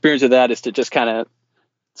experience of that is to just kind of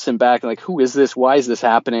sit back and like, who is this? Why is this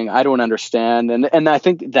happening? I don't understand. And I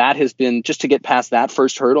think that has been, just to get past that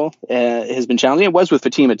first hurdle, has been challenging. It was with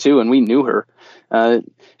Fatima too, and we knew her,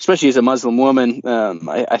 especially as a Muslim woman.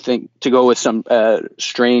 I think to go with some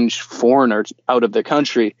strange foreigner out of the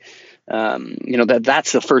country,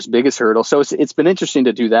 that's the first biggest hurdle. So it's been interesting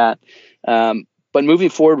to do that. But moving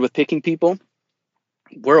forward with picking people,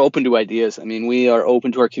 we're open to ideas. I mean, we are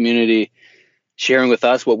open to our community sharing with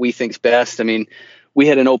us what we think's best. I mean, we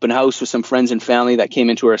had an open house with some friends and family that came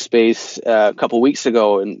into our space a couple of weeks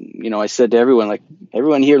ago. And, I said to everyone, like,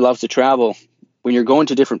 everyone here loves to travel. When you're going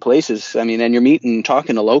to different places, I mean, and you're meeting and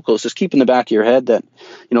talking to locals, just keep in the back of your head that,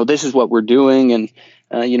 this is what we're doing. And,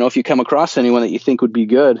 if you come across anyone that you think would be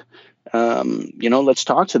good, let's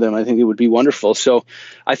talk to them. I think it would be wonderful. So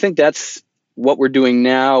I think that's what we're doing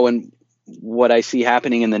now and what I see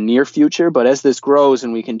happening in the near future. But as this grows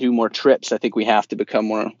and we can do more trips, I think we have to become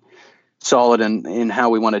more solid in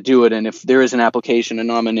how we want to do it. And if there is an application, a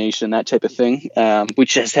nomination, that type of thing, we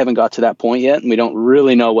just haven't got to that point yet. And we don't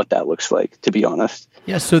really know what that looks like, to be honest.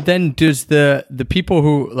 Yeah. So then does the people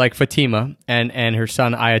who, like Fatima and her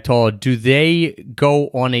son Ayatollah, do they go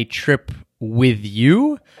on a trip with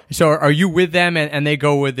you? So are you with them and they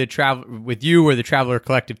go with with you or the Traveler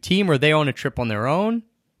Collective team, or are they on a trip on their own?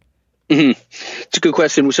 Mm-hmm. It's a good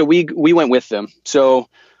question. So we went with them. So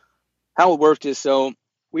how it worked is, I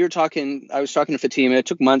was talking to Fatima. It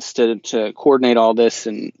took months to coordinate all this,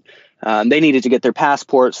 and they needed to get their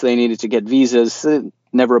passports. They needed to get visas. They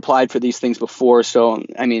never applied for these things before. So,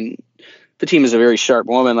 I mean, Fatima's a very sharp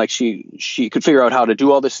woman. Like she could figure out how to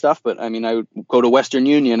do all this stuff. But I mean, I would go to Western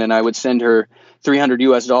Union and I would send her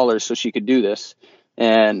 $300 so she could do this.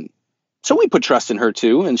 And so we put trust in her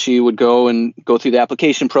too. And she would go through the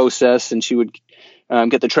application process, and she would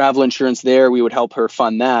get the travel insurance there. We would help her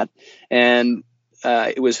fund that. And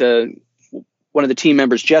it was one of the team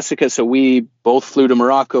members, Jessica. So we both flew to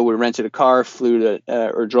Morocco. We rented a car,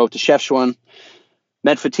 drove to Chefchaouen,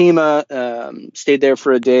 met Fatima, stayed there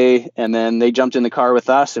for a day, and then they jumped in the car with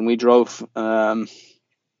us, and we drove to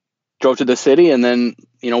the city, and then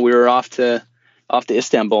we were off to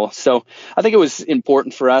Istanbul. So I think it was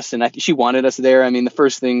important for us, and she wanted us there. I mean,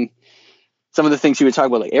 some of the things she would talk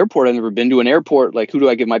about, like airport. I've never been to an airport. Like, who do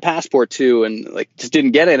I give my passport to? And like, just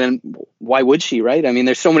didn't get it. And why would she, right? I mean,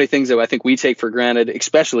 there's so many things that I think we take for granted,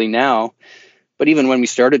 especially now. But even when we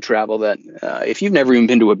started travel, that if you've never even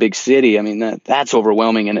been to a big city, I mean, that's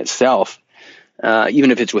overwhelming in itself,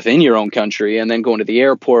 even if it's within your own country. And then going to the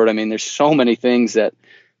airport, I mean, there's so many things that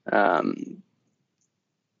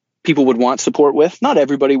people would want support with. Not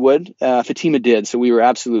everybody would. Fatima did. So we were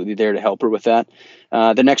absolutely there to help her with that.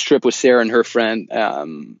 The next trip was Sarah and her friend.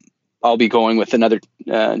 I'll be going with another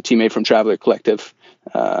teammate from Traveler Collective.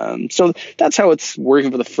 So that's how it's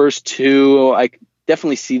working for the first two. I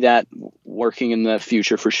definitely see that working in the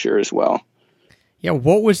future for sure as well. Yeah.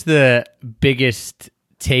 What was the biggest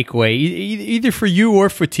takeaway, either for you or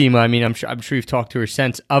Fatima? I mean, I'm sure you've talked to her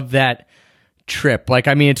since, of that trip. Like,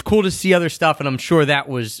 I mean, it's cool to see other stuff, and I'm sure that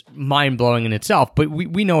was mind-blowing in itself, but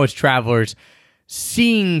we know as travelers,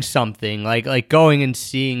 seeing something like going and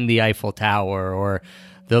seeing the Eiffel Tower or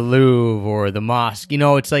the Louvre or the mosque. You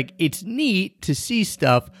know, it's like, it's neat to see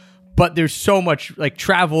stuff, but there's so much, like,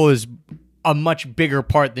 travel is a much bigger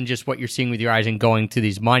part than just what you're seeing with your eyes and going to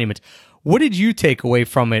these monuments. What did you take away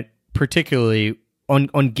from it, particularly on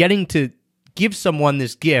getting to give someone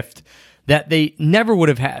this gift that they never would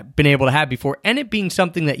have been able to have before, and it being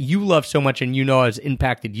something that you love so much and you know has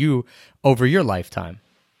impacted you over your lifetime?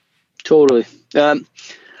 Totally.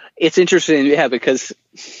 It's interesting, yeah, because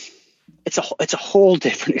it's a whole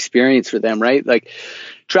different experience for them, right? Like,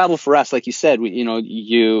 travel for us, like you said, you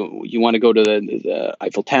want to go to the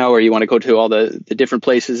Eiffel Tower, you want to go to all the different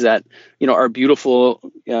places that, you know, are beautiful,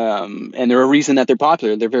 and they're a reason that they're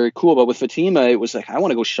popular. They're very cool. But with Fatima, it was like, I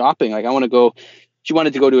want to go shopping. Like, she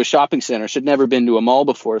wanted to go to a shopping center. She'd never been to a mall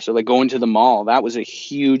before. So, like, going to the mall, that was a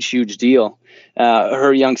huge, huge deal.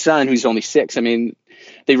 Her young son, who's only 6, I mean,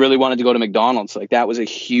 they really wanted to go to McDonald's. Like, that was a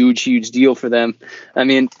huge, huge deal for them. I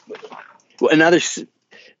mean, another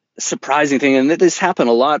surprising thing, and this happened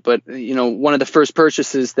a lot, but, you know, one of the first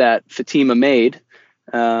purchases that Fatima made,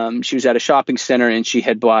 she was at a shopping center and she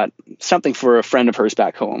had bought something for a friend of hers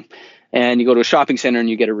back home. And you go to a shopping center and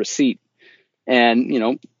you get a receipt. And, you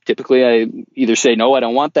know, typically I either say, no, I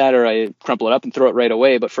don't want that, or I crumple it up and throw it right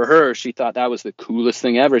away. But for her, she thought that was the coolest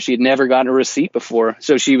thing ever. She had never gotten a receipt before.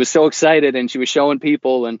 So she was so excited, and she was showing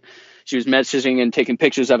people, and she was messaging and taking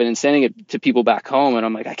pictures of it and sending it to people back home. And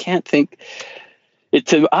I'm like, I can't think it,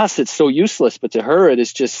 to us, it's so useless, but to her, it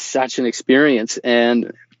is just such an experience.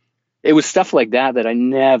 And it was stuff like that I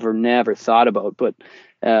never thought about. But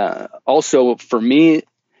also for me,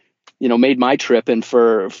 you know, made my trip, and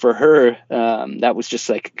for her, that was just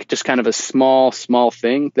kind of a small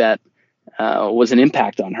thing that was an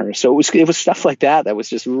impact on her. So it was stuff like that was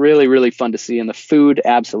just really, really fun to see. And the food,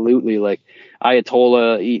 absolutely, like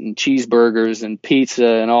Ayatollah eating cheeseburgers and pizza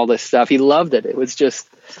and all this stuff. He loved it. It was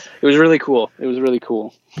really cool. It was really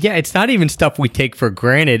cool. Yeah, it's not even stuff we take for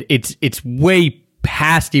granted. It's way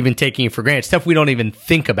past even taking it for granted. Stuff we don't even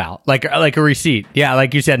think about, like a receipt. Yeah,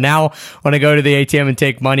 like you said, now when I go to the ATM and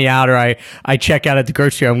take money out, or I check out at the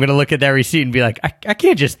grocery store, I'm going to look at that receipt and be like, I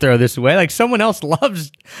can't just throw this away. Like, someone else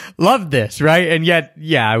loved this, right? And yet,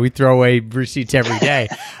 yeah, we throw away receipts every day.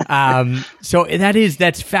 So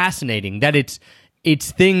that's fascinating. That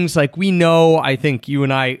it's things like, we know, I think you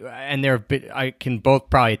and I can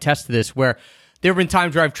both probably attest to this, where there have been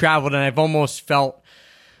times where I've traveled and I've almost felt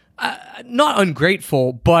not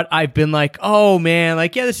ungrateful, but I've been like, oh man,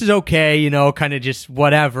 like, yeah, this is okay, you know, kind of just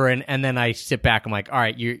whatever. And then I sit back, I'm like, all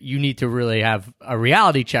right, you need to really have a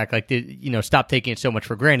reality check, like, you know, stop taking it so much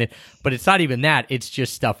for granted. But it's not even that. It's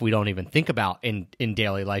just stuff we don't even think about in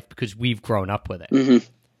daily life because we've grown up with it. Mm-hmm.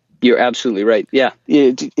 You're absolutely right. Yeah,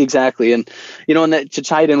 exactly. And, you know, and that, to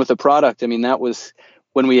tie it in with the product, I mean, that was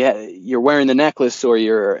when you're wearing the necklace, or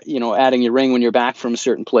you're, you know, adding your ring when you're back from a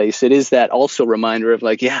certain place. It is that also reminder of,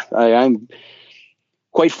 like, yeah, I'm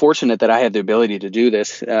quite fortunate that I have the ability to do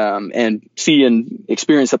this, and see and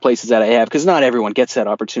experience the places that I have, because not everyone gets that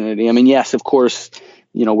opportunity. I mean, yes, of course,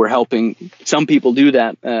 you know, we're helping some people do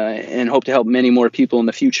that, and hope to help many more people in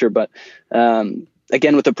the future. But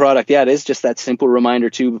again, with the product, yeah, it is just that simple reminder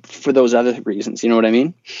too, for those other reasons. You know what I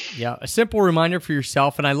mean? Yeah, a simple reminder for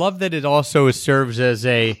yourself. And I love that it also serves as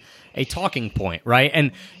a talking point, right?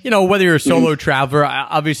 And, you know, whether you're a solo traveler,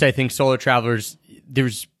 obviously I think solo travelers,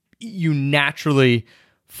 you naturally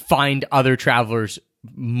find other travelers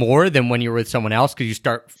more than when you're with someone else, because you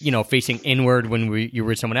start, you know, facing inward when you're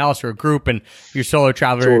with someone else or a group, and your solo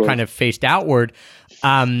traveler, totally, kind of faced outward.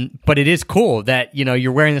 But it is cool that, you know,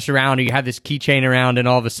 you're wearing this around, or you have this keychain around, and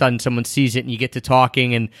all of a sudden someone sees it and you get to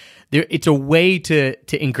talking, and it's a way to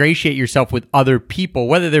ingratiate yourself with other people,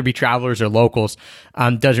 whether there be travelers or locals,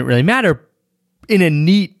 doesn't really matter, in a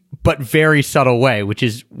neat but very subtle way, which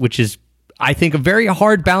is I think a very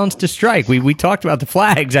hard balance to strike. We talked about the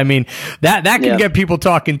flags. I mean, that can get people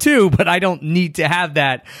talking too, but I don't need to have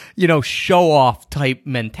that, you know, show off type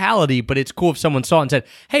mentality. But it's cool if someone saw it and said,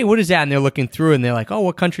 hey, what is that? And they're looking through and they're like, oh,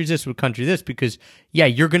 what country is this? What country is this? Because yeah,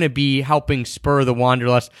 you're going to be helping spur the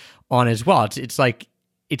wanderlust on as well. It's like,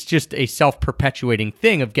 it's just a self-perpetuating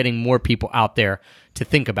thing of getting more people out there to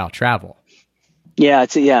think about travel. Yeah,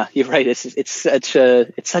 you're right. It's such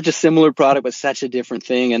a similar product, but such a different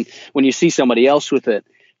thing. And when you see somebody else with it,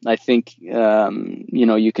 I think, you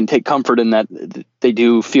know, you can take comfort in that they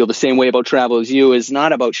do feel the same way about travel as you. It's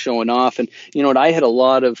not about showing off. And, you know what, I had a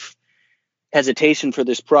lot of hesitation for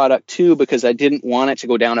this product too, because I didn't want it to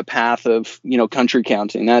go down a path of, you know, country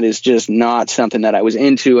counting. That is just not something that I was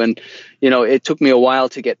into. And, you know, it took me a while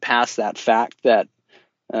to get past that fact that,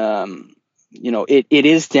 it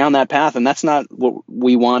is down that path, and that's not what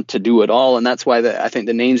we want to do at all. And that's why I think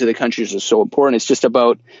the names of the countries are so important. It's just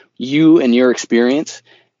about you and your experience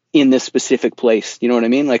in this specific place. You know what I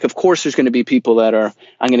mean? Like, of course, there's going to be people that are,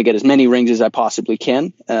 I'm going to get as many rings as I possibly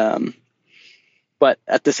can. But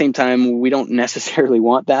at the same time, we don't necessarily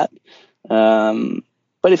want that.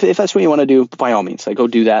 But if that's what you want to do, by all means, like, go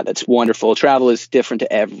do that. That's wonderful. Travel is different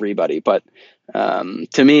to everybody. But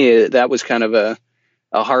to me, that was kind of a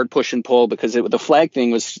hard push and pull, because the flag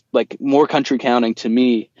thing was like more country counting to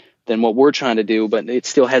me than what we're trying to do, but it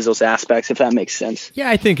still has those aspects, if that makes sense.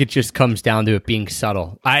 Yeah, I think it just comes down to it being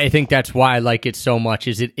subtle. I think that's why I like it so much.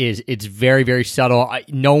 It's very, very subtle.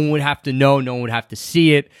 No one would have to know, no one would have to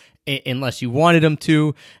see it unless you wanted them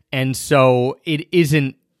to. And so it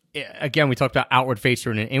isn't, again, we talked about outward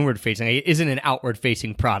facing and inward facing. It isn't an outward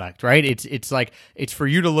facing product, right? It's like, it's for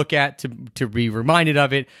you to look at, to be reminded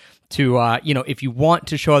of it, to, if you want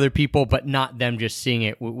to show other people, but not them just seeing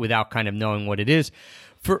it without kind of knowing what it is.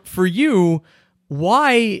 For you,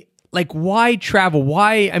 why travel?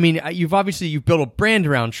 Why? I mean, you've built a brand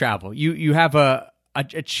around travel. You have a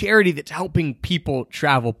charity that's helping people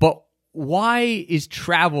travel, but why is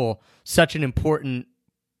travel such an important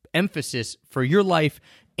emphasis for your life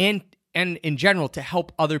and in general to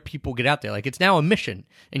help other people get out there? Like, it's now a mission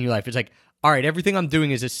in your life. It's like, all right, everything I'm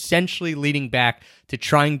doing is essentially leading back to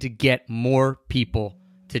trying to get more people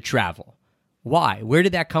to travel. Why? Where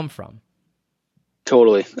did that come from?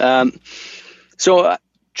 Totally. So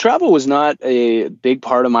travel was not a big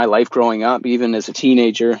part of my life growing up, even as a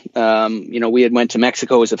teenager. We had went to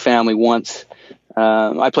Mexico as a family once.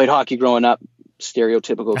 I played hockey growing up,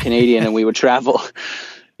 stereotypical Canadian, and we would travel,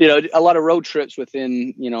 a lot of road trips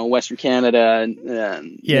within, Western Canada. And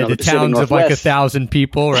the towns of like 1,000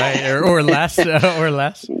 people, right? or less, or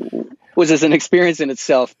less. Was as an experience in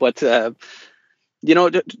itself. But,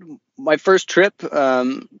 my first trip,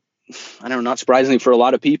 I don't know, not surprisingly for a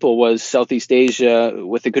lot of people, was Southeast Asia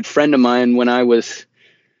with a good friend of mine when I was,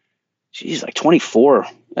 like 24.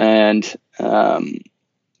 And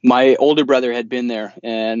my older brother had been there,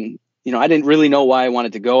 and, I didn't really know why I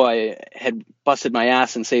wanted to go. I had busted my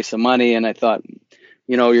ass and saved some money, and I thought,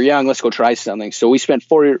 you're young, let's go try something. So we spent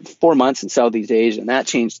 4 months in Southeast Asia, and that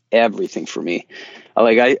changed everything for me.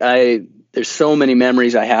 There's so many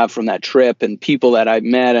memories I have from that trip, and people that I've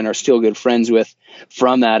met and are still good friends with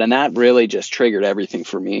from that. And that really just triggered everything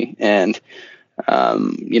for me. And, a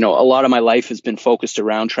lot of my life has been focused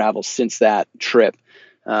around travel since that trip,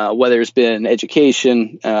 whether it's been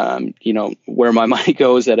education, where my money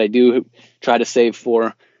goes that I do try to save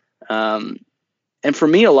for. And for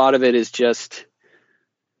me, a lot of it is just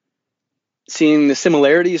seeing the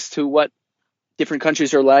similarities to what different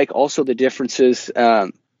countries are like, also the differences.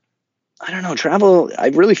 I don't know, travel, I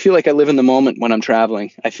really feel like I live in the moment when I'm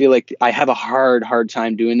traveling. I feel like I have a hard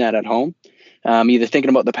time doing that at home, either thinking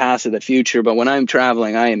about the past or the future. But when I'm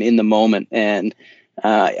traveling, I am in the moment. And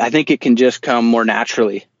I think it can just come more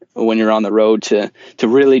naturally when you're on the road to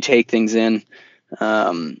really take things in.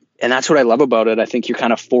 And that's what I love about it. I think you're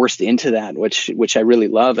kind of forced into that, which I really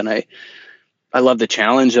love. And I love the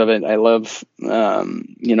challenge of it. I love,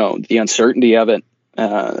 the uncertainty of it.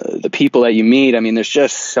 The people that you meet. I mean, there's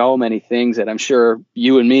just so many things that I'm sure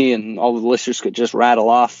you and me and all the listeners could just rattle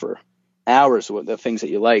off for hours with the things that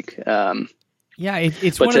you like. Yeah,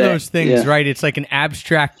 it's one of those things, right? It's like an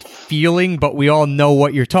abstract feeling, but we all know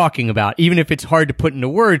what you're talking about, even if it's hard to put into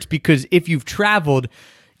words, because if you've traveled,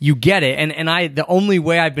 you get it. And the only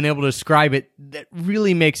way I've been able to describe it that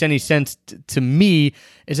really makes any sense to me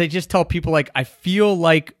is I just tell people, like, I feel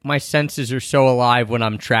like my senses are so alive when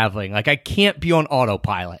I'm traveling. Like, I can't be on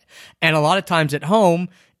autopilot. And a lot of times at home,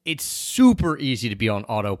 it's super easy to be on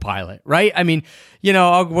autopilot, right? I mean, what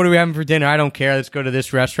are we having for dinner? I don't care. Let's go to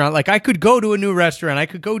this restaurant. Like, I could go to a new restaurant. I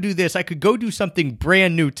could go do this. I could go do something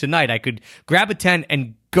brand new tonight. I could grab a tent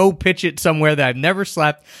and go pitch it somewhere that I've never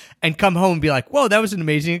slept and come home and be like, whoa, that was an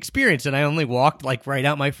amazing experience. And I only walked like right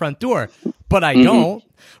out my front door, but I don't,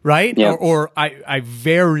 right? Yeah. Or I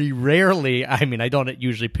very rarely, I mean, I don't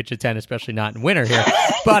usually pitch a tent, especially not in winter here,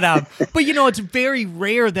 but it's very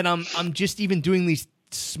rare that I'm just even doing these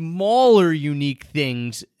smaller, unique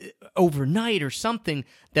things overnight or something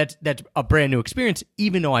that's a brand new experience,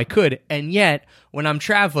 even though I could. And yet when I'm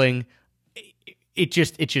traveling, it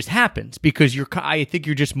just happens because I think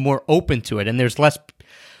you're just more open to it, and there's less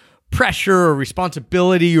pressure or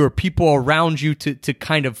responsibility or people around you to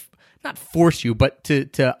kind of not force you, but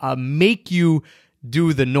to make you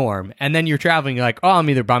do the norm. And then you're traveling, you're like, oh, I'm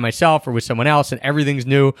either by myself or with someone else and everything's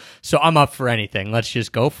new. So I'm up for anything. Let's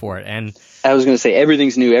just go for it. And I was going to say,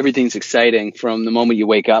 everything's new. Everything's exciting from the moment you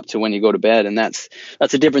wake up to when you go to bed. And that's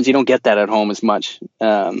a difference. You don't get that at home as much.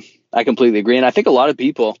 I completely agree. And I think a lot of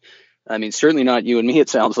people, I mean, certainly not you and me, it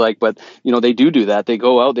sounds like, but, they do that. They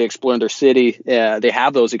go out, they explore their city. They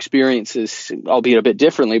have those experiences, albeit a bit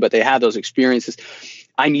differently, but they have those experiences.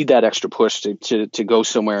 I need that extra push to go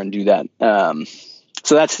somewhere and do that.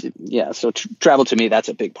 So that's, travel to me, that's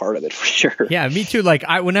a big part of it for sure. Yeah, me too. Like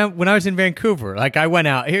when I was in Vancouver, like I went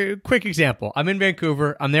out here, quick example. I'm in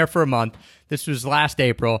Vancouver. I'm there for a month. This was last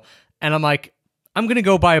April. And I'm like, I'm going to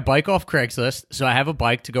go buy a bike off Craigslist. So I have a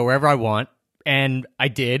bike to go wherever I want. And I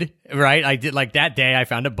did, right? I did, like that day I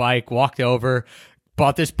found a bike, walked over,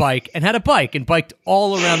 bought this bike and had a bike and biked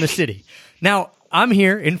all around the city. Now I'm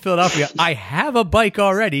here in Philadelphia. I have a bike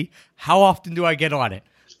already. How often do I get on it?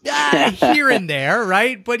 Here and there,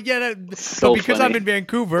 right? But yet, but because funny. I'm in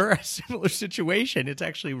Vancouver, a similar situation. It's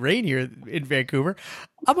actually rainier in Vancouver.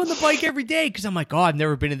 I'm on the bike every day because I'm like, oh, I've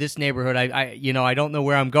never been to this neighborhood. I don't know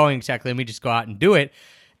where I'm going exactly. Let me just go out and do it.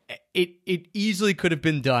 It easily could have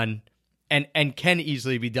been done, and can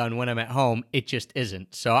easily be done when I'm at home. It just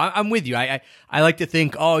isn't. So I'm with you. I like to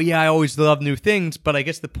think, oh yeah, I always love new things, but I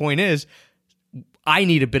guess the point is, I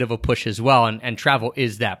need a bit of a push as well, and travel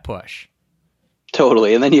is that push.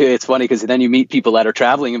 Totally. And then it's funny because then you meet people that are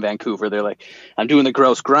traveling in Vancouver. They're like, I'm doing the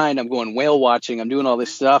grouse grind. I'm going whale watching. I'm doing all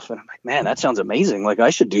this stuff. And I'm like, man, that sounds amazing. Like I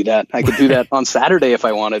should do that. I could do that on Saturday if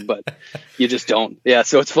I wanted, but you just don't. Yeah.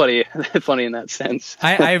 So it's funny in that sense.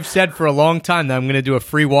 I have said for a long time that I'm going to do a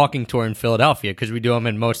free walking tour in Philadelphia because we do them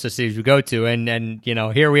in most of the cities we go to. And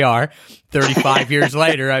here we are 35 years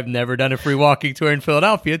later. I've never done a free walking tour in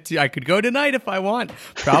Philadelphia. I could go tonight if I want.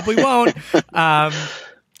 Probably won't.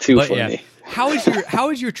 Too funny. Yeah. How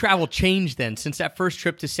has your travel changed then since that first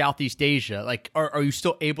trip to Southeast Asia? Like, are you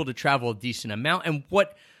still able to travel a decent amount? And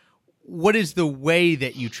what is the way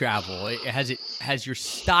that you travel? Has your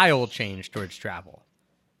style changed towards travel?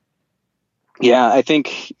 Yeah, I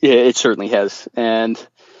think it certainly has. And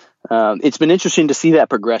it's been interesting to see that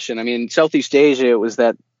progression. I mean, Southeast Asia, it was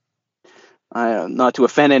that, not to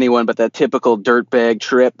offend anyone, but that typical dirtbag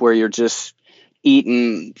trip where you're just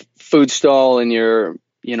eating food stall and you're,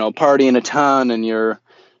 partying a ton and you're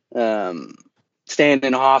staying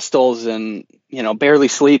in hostels and, barely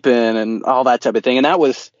sleeping and all that type of thing. And that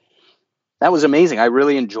was amazing. I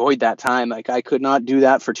really enjoyed that time. Like I could not do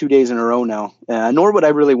that for 2 days in a row now, nor would I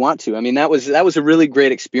really want to. I mean, that was a really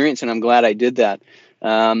great experience and I'm glad I did that.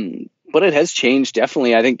 But it has changed.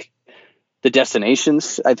 Definitely. I think the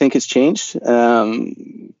destinations, has changed.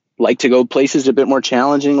 Like to go places a bit more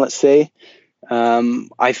challenging, let's say.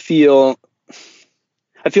 I feel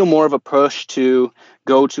more of a push to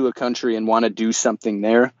go to a country and want to do something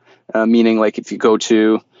there. Meaning like if you go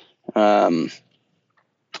to, let's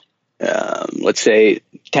say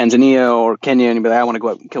Tanzania or Kenya and you'd be like, I want to go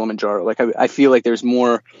up Kilimanjaro. Like I feel like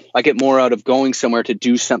I get more out of going somewhere to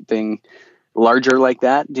do something larger like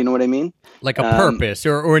that. Do you know what I mean? Like a purpose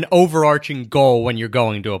or an overarching goal when you're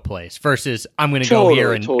going to a place versus I'm going to go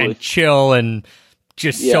here and chill and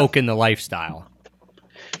just soak in the lifestyle.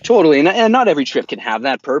 Totally. And not every trip can have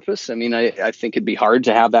that purpose. I mean, I think it'd be hard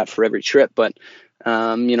to have that for every trip, but,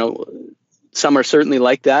 some are certainly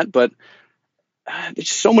like that, but there's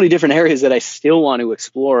so many different areas that I still want to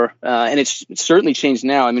explore. And it's certainly changed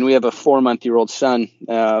now. I mean, we have a 4-month-old son,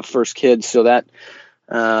 first kid. So that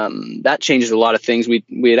changes a lot of things.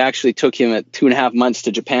 We had actually took him at 2.5 months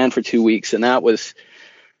to Japan for 2 weeks, and that was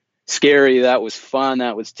scary. That was fun.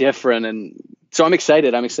 That was different. And so I'm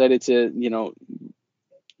excited. I'm excited to,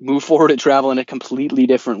 move forward and travel in a completely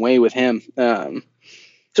different way with him. So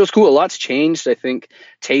it's cool. A lot's changed. I think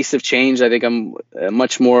tastes have changed. I think I'm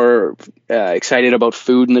much more excited about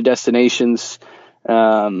food and the destinations.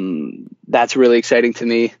 That's really exciting to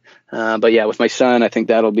me. But yeah, with my son, I think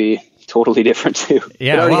that'll be totally different too.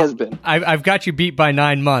 Yeah, it already has been. I've got you beat by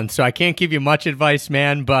 9 months, so I can't give you much advice,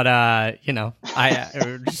 man. But I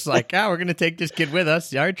just like, we're gonna take this kid with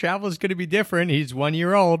us. Our travel is gonna be different. He's 1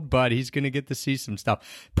 year old, but he's gonna get to see some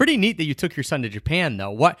stuff. Pretty neat that you took your son to Japan,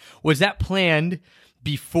 though. What was that planned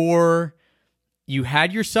before you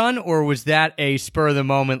had your son, or was that a spur of the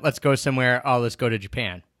moment? Let's go somewhere. Oh, let's go to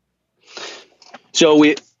Japan. So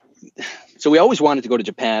we always wanted to go to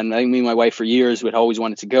Japan. I mean, my wife for years would always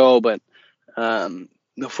wanted to go, but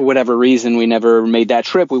for whatever reason, we never made that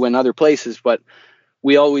trip. We went other places, but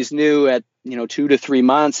we always knew at 2 to 3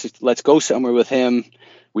 months, let's go somewhere with him.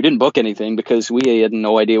 we didn't book anything because we had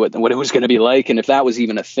no idea what it was going to be like and if that was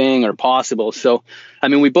even a thing or possible. So, I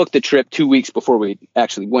mean, we booked the trip 2 weeks before we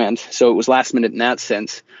actually went. So it was last minute in that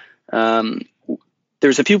sense.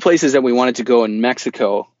 There's a few places that we wanted to go in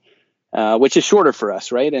Mexico, which is shorter for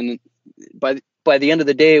us, right? And by the end of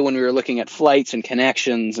the day, when we were looking at flights and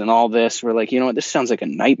connections and all this, we're like, you know what, this sounds like a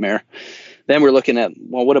nightmare. Then we're looking at,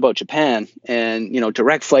 well, what about Japan? And,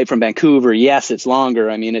 direct flight from Vancouver. Yes, it's longer.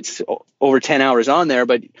 I mean, it's over 10 hours on there,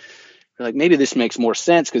 but we're like, maybe this makes more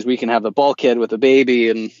sense because we can have a bulkhead with a baby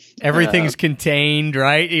and everything's contained,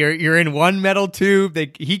 right? You're in one metal tube.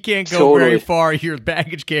 He can't go totally. very far. Your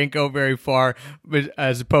baggage can't go very far, but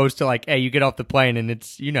as opposed to like, hey, you get off the plane and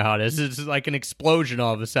it's, you know how it is. It's like an explosion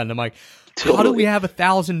all of a sudden. I'm like, totally. How do we have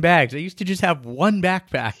 1,000 bags? I used to just have one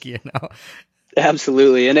backpack,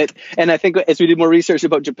 Absolutely. And I think as we did more research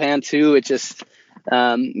about Japan too, it just,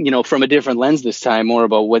 from a different lens this time, more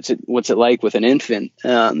about what's it like with an infant.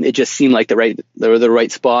 It just seemed like the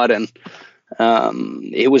right spot. And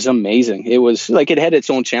it was amazing. It was like, it had its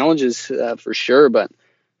own challenges for sure. But,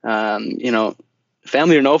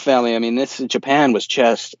 family or no family, I mean, Japan was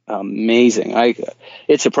just amazing.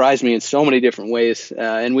 It surprised me in so many different ways.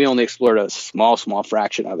 And we only explored a small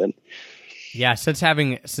fraction of it. Yeah, since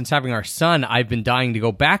having our son, I've been dying to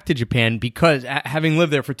go back to Japan because having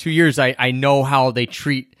lived there for 2 years, I know how they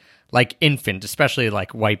treat like infants, especially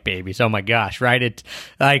like white babies. Oh my gosh, right? It's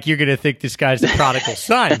like you're gonna think this guy's the prodigal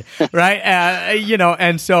son, right?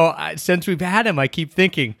 And so since we've had him, I keep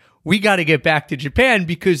thinking we got to get back to Japan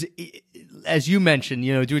because, as you mentioned,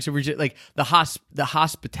 like the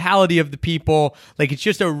hospitality of the people, like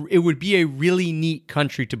it would be a really neat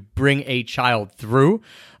country to bring a child through.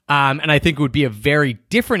 And I think it would be a very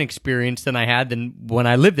different experience than I had than when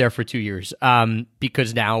I lived there for 2 years.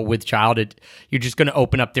 Because now with child, you're just going to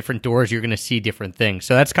open up different doors. You're going to see different things.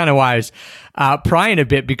 So that's kind of why I was prying a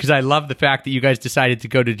bit because I love the fact that you guys decided to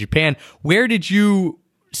go to Japan. Where did you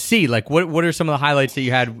see? Like, what are some of the highlights that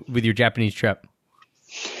you had with your Japanese trip?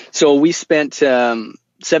 So we spent 7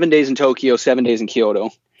 days in Tokyo, 7 days in Kyoto.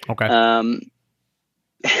 Okay.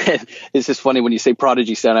 It's just funny when you say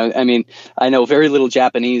prodigy son. I mean, I know very little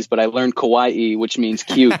Japanese, but I learned kawaii, which means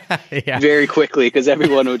cute, very quickly because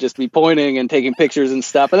everyone would just be pointing and taking pictures and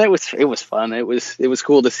stuff. And it was fun. It was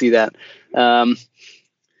cool to see that.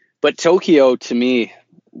 But Tokyo, to me,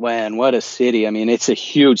 man, what a city. I mean, it's a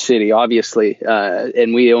huge city, obviously,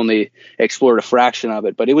 and we only explored a fraction of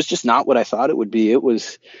it. But it was just not what I thought it would be. It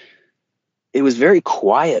was very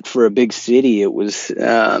quiet for a big city. It was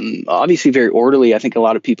obviously very orderly. I think a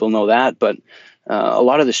lot of people know that, but a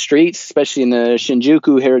lot of the streets, especially in the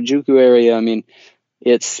Shinjuku, Harajuku area, I mean,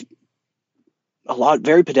 it's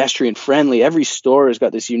very pedestrian friendly. Every store has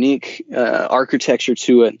got this unique architecture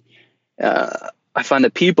to it. I find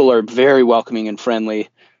that people are very welcoming and friendly,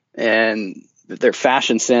 and their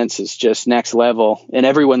fashion sense is just next level. And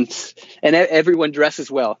everyone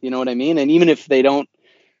dresses well. You know what I mean? And even if they don't,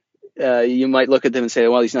 you might look at them and say,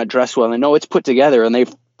 well, he's not dressed well. And no, it's put together and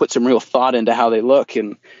they've put some real thought into how they look.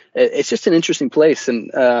 And it's just an interesting place.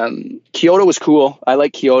 And Kyoto was cool. I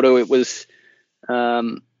like Kyoto. It was, I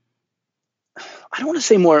don't want to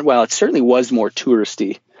say more, well, it certainly was more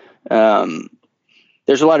touristy.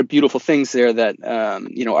 There's a lot of beautiful things there that,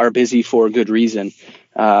 are busy for a good reason.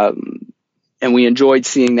 And we enjoyed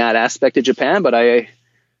seeing that aspect of Japan, but I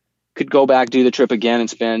could go back, do the trip again, and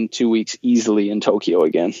spend 2 weeks easily in Tokyo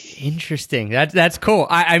again. Interesting. That's cool.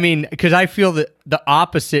 I mean, because I feel the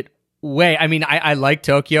opposite way. I mean, I like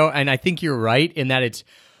Tokyo, and I think you're right in that it's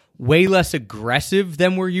way less aggressive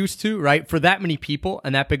than we're used to, right? For that many people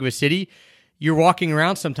and that big of a city, you're walking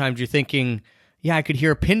around sometimes, you're thinking, yeah, I could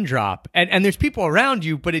hear a pin drop. And there's people around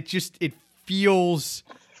you, but it feels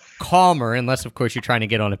calmer, unless, of course, you're trying to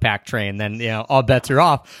get on a packed train. Then, all bets are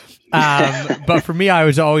off. But for me, I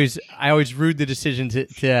always rue the decision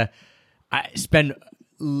to spend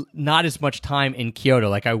not as much time in Kyoto.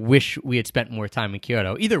 Like I wish we had spent more time in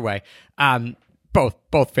Kyoto. Either way,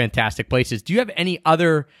 both fantastic places. Do you have any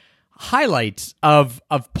other highlights of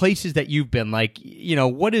places that you've been? Like,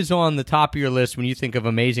 what is on the top of your list when you think of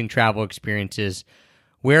amazing travel experiences?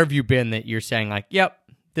 Where have you been that you're saying like, yep,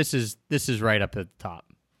 this is right up at the top?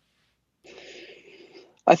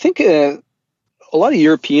 I think a lot of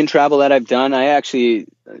European travel that I've done, I actually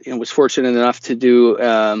was fortunate enough to do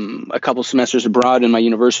a couple semesters abroad in my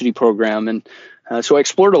university program. And so I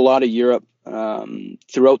explored a lot of Europe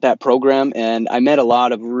throughout that program. And I met a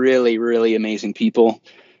lot of really, really amazing people.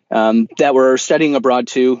 that were studying abroad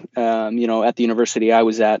too, at the university I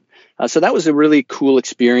was at. So that was a really cool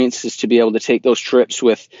experience, is to be able to take those trips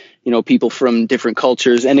with, people from different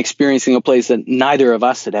cultures and experiencing a place that neither of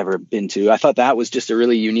us had ever been to. I thought that was just a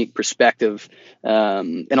really unique perspective,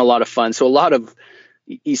 and a lot of fun. So a lot of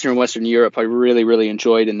Eastern and Western Europe I really, really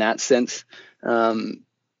enjoyed in that sense.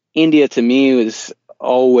 India to me has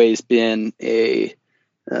always been a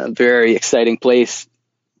very exciting place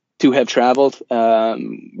to have traveled.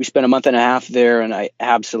 We spent a month and a half there, and I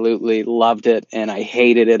absolutely loved it, and I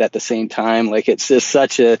hated it at the same time. Like, it's just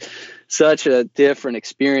such a different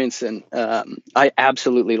experience, and I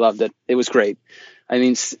absolutely loved it. It was great. I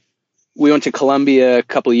mean, we went to Colombia a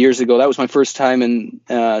couple of years ago. That was my first time in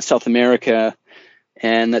South America,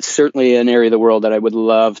 and that's certainly an area of the world that I would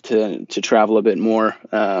love to travel a bit more.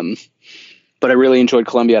 But I really enjoyed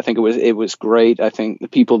Colombia. I think it was great. I think the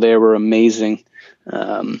people there were amazing.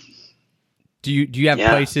 Do you have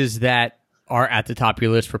places that are at the top of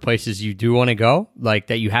your list for places you do want to go, like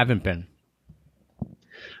that you haven't been?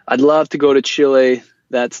 I'd love to go to Chile.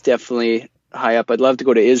 That's definitely high up. I'd love to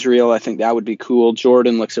go to Israel. I think that would be cool.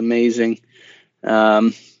 Jordan looks amazing.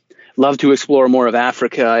 Love to explore more of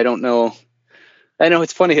Africa. I don't know. I know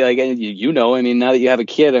it's funny, like, I mean, now that you have a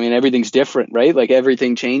kid, I mean, everything's different, right? Like,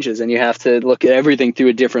 everything changes, and you have to look at everything through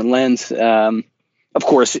a different lens. Of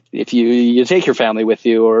course, if you take your family with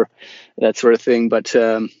you or that sort of thing, but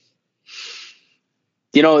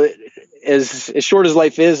as short as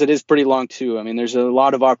life is, it is pretty long too. I mean, there's a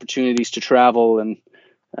lot of opportunities to travel, and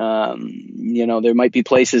there might be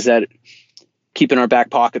places that keep in our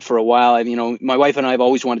back pocket for a while. My wife and I have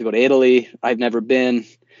always wanted to go to Italy. I've never been.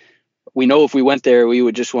 We know if we went there, we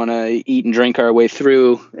would just want to eat and drink our way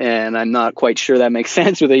through, and I'm not quite sure that makes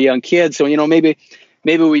sense with a young kid. So, maybe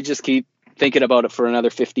we just keep thinking about it for another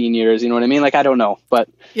 15 years. You know what I mean? Like, I don't know, but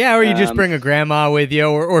yeah, or you just bring a grandma with you,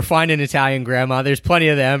 or find an Italian grandma. There's plenty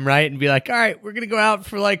of them, right? And be like, all right, we're going to go out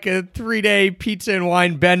for like a 3-day pizza and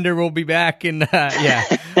wine bender. We'll be back in,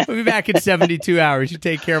 we'll be back in 72 hours. You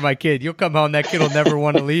take care of my kid. You'll come home. That kid will never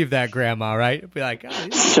want to leave that grandma, right? Be like, oh,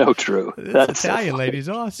 so true. That's Italian lady's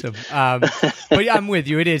awesome. But yeah, I'm with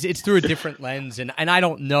you. It's through a different lens, and I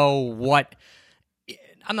don't know what.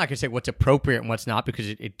 I'm not going to say what's appropriate and what's not, because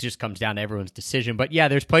it just comes down to everyone's decision. But yeah,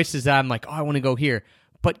 there's places that I'm like, oh, I want to go here.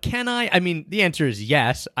 But can I? I mean, the answer is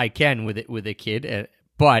yes, I can with a kid.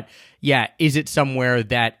 But yeah, is it somewhere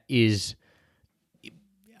that is,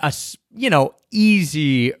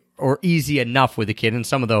 easy enough with a kid? And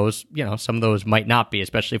some of those might not be,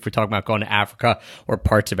 especially if we're talking about going to Africa or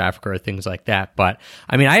parts of Africa or things like that. But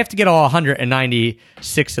I mean, I have to get all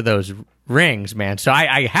 196 of those rings, man. So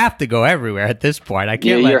I have to go everywhere at this point. I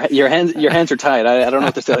can't. Your hands are tied. I don't know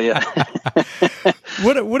what to tell you.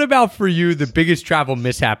 What about for you, the biggest travel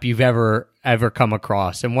mishap you've ever come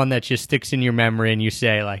across, and one that just sticks in your memory and you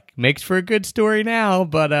say, like, makes for a good story now,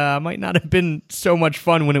 but might not have been so much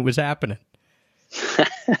fun when it was happening?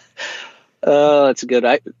 Oh, that's good.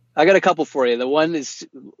 I got a couple for you. The one is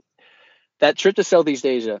that trip to Southeast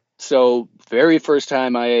Asia. So very first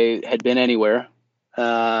time I had been anywhere.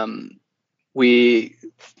 We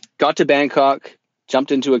got to Bangkok,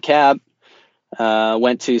 jumped into a cab,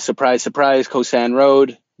 went to surprise, Khao San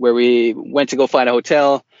Road, where we went to go find a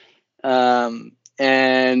hotel. And,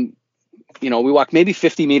 we walked maybe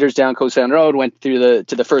 50 meters down Khao San Road, went to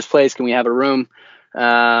the first place. Can we have a room?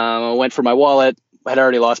 Went for my wallet. I had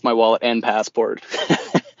already lost my wallet and passport.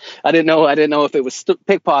 I didn't know if it was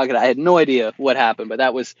pickpocket. I had no idea what happened, but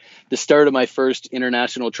that was the start of my first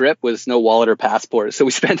international trip, was no wallet or passport. So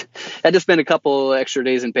had to spend a couple extra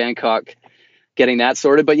days in Bangkok getting that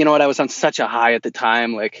sorted. But you know what? I was on such a high at the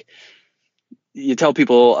time. Like, you tell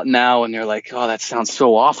people now and they're like, oh, that sounds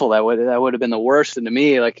so awful. That would have been the worst. And to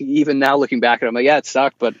me, like, even now looking back at it, I'm like, yeah, it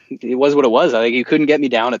sucked, but it was what it was. I think you couldn't get me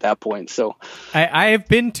down at that point. So I have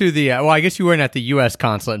been to the, I guess you weren't at the U.S.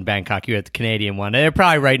 consulate in Bangkok. You were at the Canadian one. They're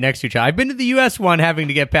probably right next to each other. I've been to the U.S. one, having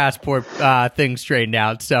to get passport things straightened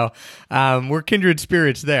out. So we're kindred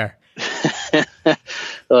spirits there.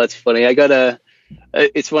 Oh, that's funny.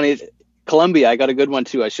 It's funny. Colombia, I got a good one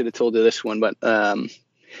too. I should have told you this one, but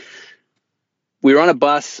we were on a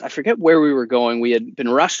bus. I forget where we were going. We had been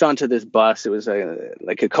rushed onto this bus. It was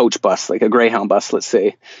like a coach bus, like a Greyhound bus, let's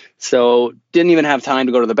say. So didn't even have time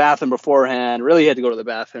to go to the bathroom beforehand. Really had to go to the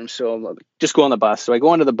bathroom. So just go on the bus. So I go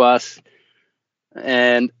onto the bus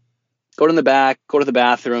and go to the back, go to the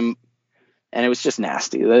bathroom, and it was just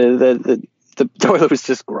nasty. The toilet was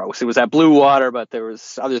just gross. It was that blue water, but there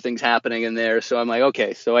was other things happening in there. So I'm like,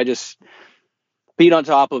 okay. So I just peed on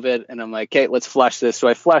top of it, and I'm like, okay, let's flush this. So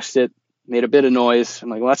I flushed it. made a bit of noise. I'm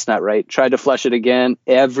like, well, that's not right. Tried to flush it again.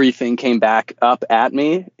 Everything came back up at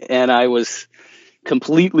me, and I was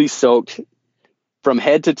completely soaked from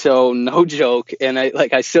head to toe, no joke. And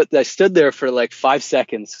I stood there for like 5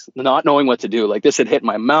 seconds, not knowing what to do. Like, this had hit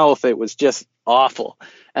my mouth. It was just awful.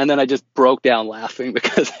 And then I just broke down laughing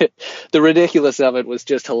because the ridiculous of it was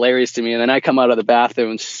just hilarious to me. And then I come out of the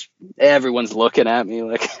bathroom and everyone's looking at me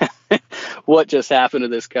like, what just happened to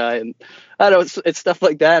this guy? And I don't know, it's stuff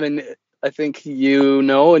like that. And I think and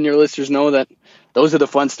your listeners know that those are the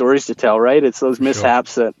fun stories to tell, right? It's those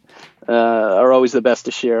mishaps that are always the best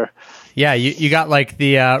to share. Yeah, you got like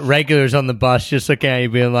the regulars on the bus just looking at you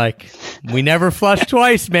being like, we never flush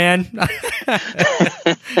twice, man.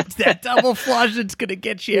 It's that double flush that's going to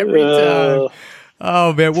get you every time.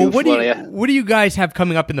 Oh, man. Well, what do you guys have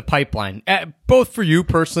coming up in the pipeline? Both for you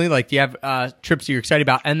personally, like do you have trips that you're excited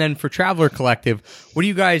about? And then for Traveler Collective, what do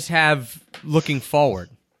you guys have looking forward?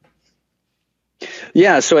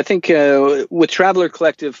 Yeah, so I think with Traveler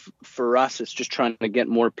Collective, for us, it's just trying to get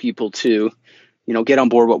more people to get on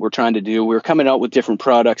board what we're trying to do. We're coming out with different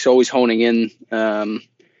products, always honing in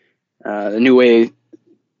a new way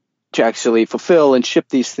to actually fulfill and ship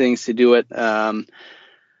these things to do it.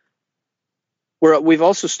 We've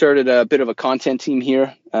also started a bit of a content team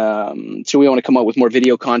here. So we want to come out with more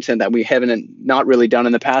video content that we haven't not really done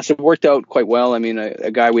in the past. It worked out quite well. I mean,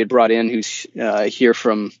 a guy we had brought in who's here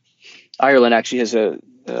from Ireland actually has a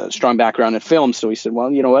strong background in film, so he said,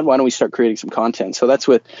 well, you know what, why don't we start creating some content? So that's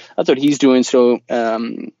what he's doing. So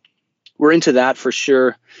we're into that for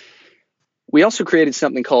sure. We also created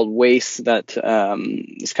something called Waste that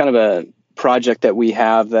is kind of a project that we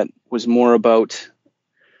have that was more about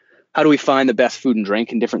how do we find the best food and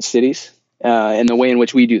drink in different cities, and the way in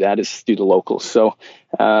which we do that is through the locals. So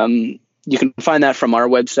you can find that from our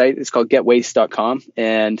website. It's called getwaste.com,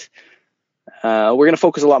 and we're going to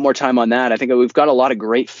focus a lot more time on that. I think we've got a lot of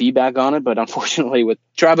great feedback on it, but very fortunately with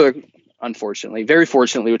Traveler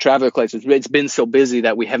Collective, it's been so busy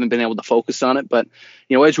that we haven't been able to focus on it. But,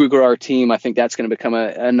 as we grow our team, I think that's going to become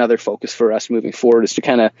another focus for us moving forward, is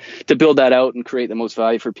to build that out and create the most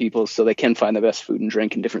value for people so they can find the best food and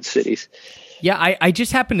drink in different cities. Yeah, I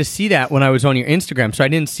just happened to see that when I was on your Instagram. So I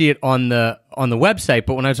didn't see it on the website,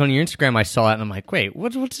 but when I was on your Instagram, I saw it and I'm like, wait,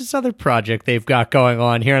 what's this other project they've got going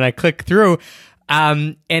on here? And I clicked through.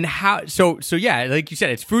 And how? So yeah, like you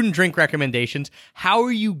said, it's food and drink recommendations. How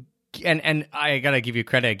are you? And I gotta give you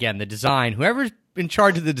credit again. The design, whoever's in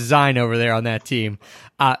charge of the design over there on that team,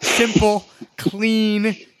 simple,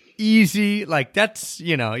 clean, easy. Like that's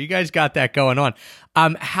you guys got that going on.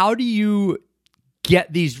 How do you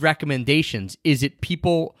get these recommendations? Is it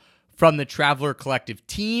people from the Traveler Collective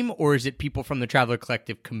team, or is it people from the Traveler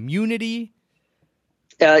Collective community?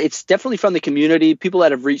 It's definitely from the community, people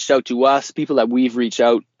that have reached out to us, people that we've reached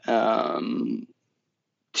out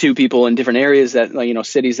to people in different areas that,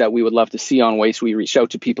 cities that we would love to see on Waste. We reached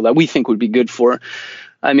out to people that we think would be good for.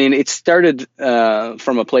 I mean, it started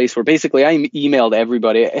from a place where basically I emailed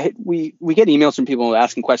everybody. We get emails from people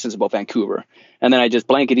asking questions about Vancouver. And then I just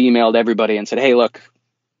blanket emailed everybody and said, hey, look,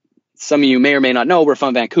 some of you may or may not know we're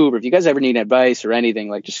from Vancouver. If you guys ever need advice or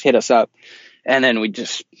anything, just hit us up. And then we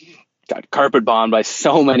just got carpet bombed by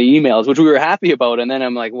so many emails, which we were happy about. And then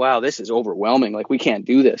I'm like, wow, this is overwhelming. We can't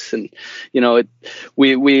do this. And,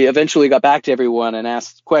 we eventually got back to everyone and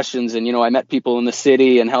asked questions. And, I met people in the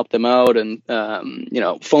city and helped them out, and,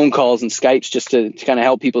 phone calls and Skypes just to kind of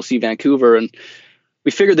help people see Vancouver. And we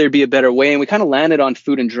figured there'd be a better way. And we kind of landed on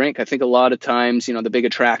food and drink. I think a lot of times, the big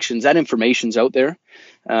attractions, that information's out there,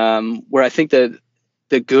 where I think that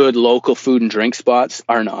the good local food and drink spots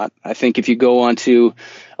are not. I think if you go onto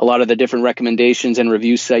a lot of the different recommendations and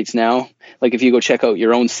review sites now, like if you go check out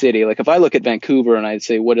your own city, like if I look at Vancouver and I'd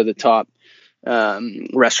say, what are the top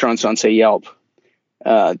restaurants on, say, Yelp?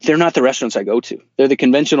 They're not the restaurants I go to. They're the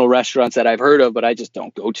conventional restaurants that I've heard of, but I just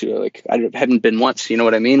don't go to. I haven't been once, you know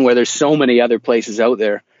what I mean? Where there's so many other places out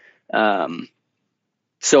there.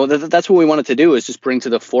 So that's what we wanted to do, is just bring to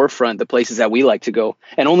the forefront the places that we like to go.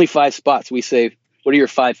 And only 5 spots. We say, what are your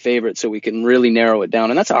 5 favorites, so we can really narrow it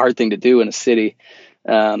down? And that's a hard thing to do in a city,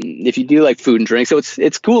 if you do like food and drink. So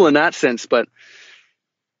it's cool in that sense, but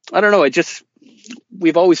I don't know.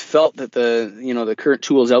 We've always felt that the current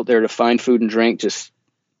tools out there to find food and drink just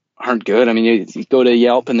aren't good. I mean, you go to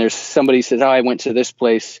Yelp and there's somebody says, I went to this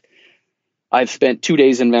place. I've spent 2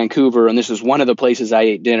 days in Vancouver, and this is one of the places I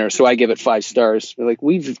ate dinner, so I give it 5 stars.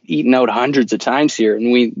 We've eaten out hundreds of times here,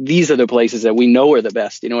 and these are the places that we know are the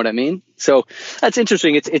best. You know what I mean? So that's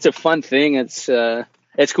interesting. It's a fun thing. It's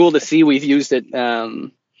cool to see. We've used it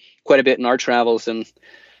quite a bit in our travels, and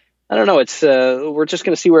I don't know. We're just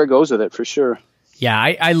going to see where it goes with it for sure. Yeah,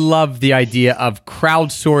 I love the idea of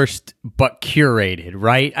crowdsourced but curated,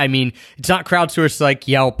 right? I mean, it's not crowdsourced like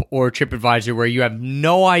Yelp or TripAdvisor where you have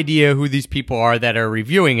no idea who these people are that are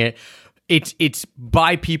reviewing it. It's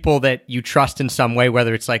by people that you trust in some way,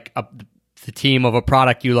 whether it's like the team of a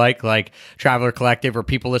product you like Traveler Collective, or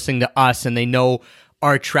people listening to us and they know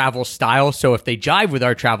our travel style. So if they jive with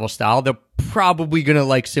our travel style, they're probably going to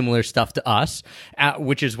like similar stuff to us,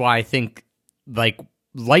 which is why I think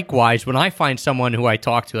likewise, when I find someone who I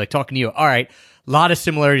talk to, like talking to you, all right, a lot of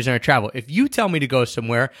similarities in our travel. If you tell me to go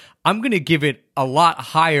somewhere, I'm going to give it a lot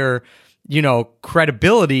higher,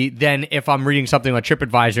 credibility than if I'm reading something on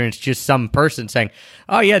TripAdvisor and it's just some person saying,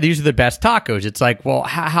 oh yeah, these are the best tacos. It's like, well,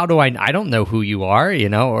 how do I don't know who you are,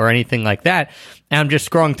 or anything like that. And I'm just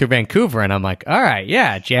scrolling through Vancouver and I'm like, all right,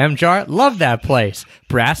 yeah, Jam Jar, love that place.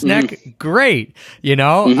 Brass Neck, great.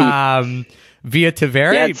 Via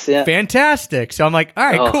Tavera, fantastic. So I'm like, all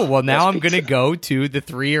right, cool. Well, now I'm going to go to the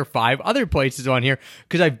 3 or 5 other places on here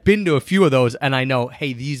because I've been to a few of those and I know,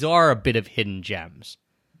 hey, these are a bit of hidden gems.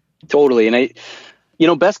 Totally.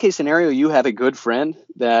 And best case scenario, you have a good friend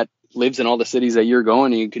that lives in all the cities that you're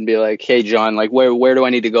going, and you can be like, hey, John, like, where do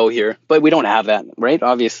I need to go here? But we don't have that, right?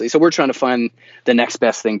 Obviously. So we're trying to find the next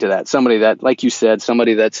best thing to that. Somebody that, like you said,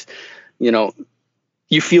 somebody that's,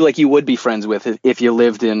 you feel like you would be friends with if you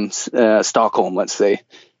lived in Stockholm, let's say.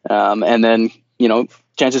 And then,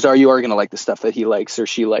 chances are you are going to like the stuff that he likes or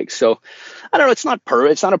she likes. So I don't know. It's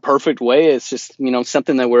not a perfect way. It's just,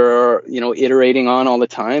 something that we're, iterating on all the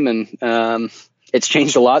time. And it's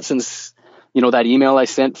changed a lot since, that email I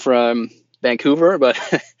sent from Vancouver, but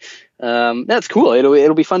that's cool.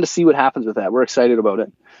 It'll be fun to see what happens with that. We're excited about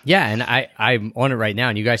it. Yeah, and I'm on it right now,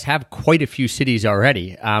 and you guys have quite a few cities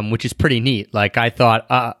already, which is pretty neat. Like I thought,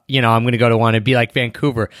 I'm going to go to one and be like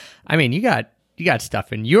Vancouver. I mean, you got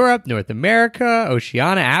stuff in Europe, North America,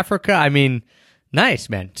 Oceania, Africa. I mean, nice,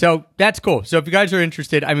 man. So that's cool. So if you guys are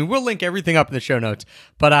interested, I mean, we'll link everything up in the show notes.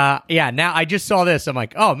 But now I just saw this. I'm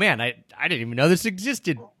like, oh man, I didn't even know this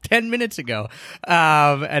existed 10 minutes ago.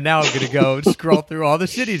 And now I'm going to go scroll through all the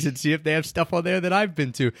cities and see if they have stuff on there that I've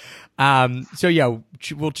been to. So yeah,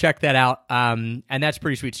 we'll check that out. And that's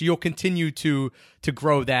pretty sweet. So you'll continue to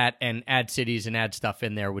grow that and add cities and add stuff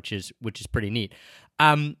in there, which is pretty neat.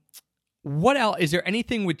 What else? Is there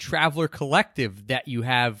anything with Traveler Collective that you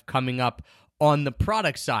have coming up on the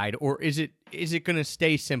product side, or is it going to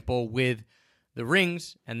stay simple with the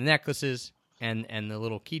rings and the necklaces and the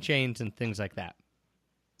little keychains and things like that?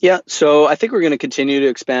 Yeah, so I think we're going to continue to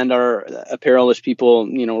expand our apparel as people,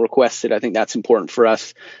 request it. I think that's important for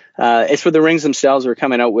us. As for the rings themselves, we're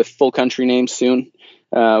coming out with full country names soon.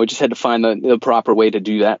 We just had to find the proper way to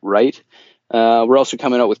do that right. We're also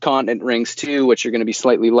coming out with continent rings too, which are going to be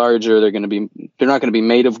slightly larger. They're not going to be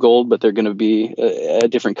made of gold, but they're going to be a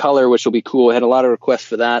different color, which will be cool. I had a lot of requests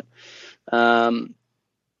for that.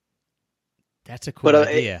 That's a cool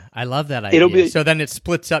idea. I love that idea. So then it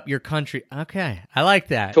splits up your country. Okay, I like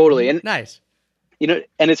that. Totally. And nice. And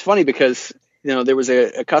it's funny because there was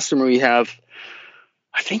a customer we have.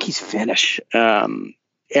 I think he's Finnish, and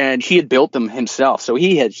he had built them himself. So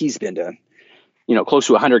he's been to close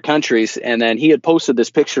to 100 countries. And then he had posted this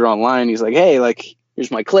picture online. He's like, hey, like,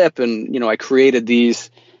 here's my clip. And, I created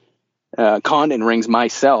these continent rings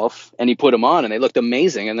myself, and he put them on and they looked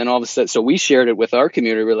amazing. And then all of a sudden, so we shared it with our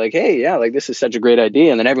community. We're like, hey, yeah, like, this is such a great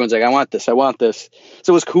idea. And then everyone's like, I want this.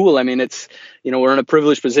 So it was cool. I mean, it's, we're in a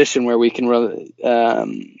privileged position where we can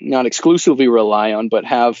not exclusively rely on, but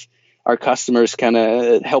have our customers kind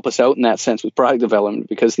of help us out in that sense with product development,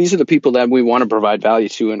 because these are the people that we want to provide value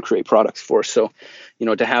to and create products for. So,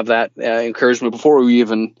 to have that encouragement before we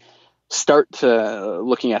even start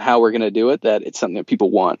looking at how we're going to do it, that it's something that people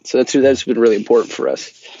want. So that's been really important for us.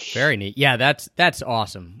 Very neat. Yeah, that's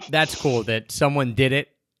awesome. That's cool that someone did it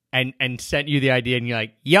and sent you the idea and you're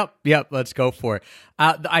like, yep, let's go for it.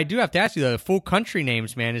 I do have to ask you though, the full country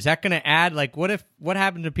names, man, is that going to add, like, what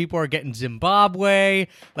happened to people who are getting Zimbabwe,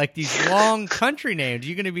 like these long country names? Are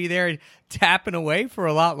you going to be there tapping away for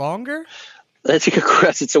a lot longer? That's a good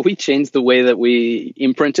question. So we changed the way that we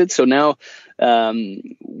imprinted. So now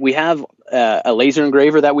we have a laser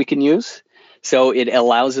engraver that we can use. So it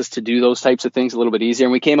allows us to do those types of things a little bit easier.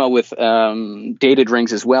 And we came out with dated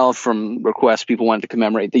rings as well from requests. People wanted to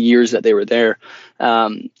commemorate the years that they were there.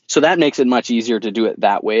 So that makes it much easier to do it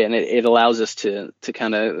that way. And it allows us to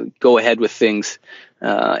kind of go ahead with things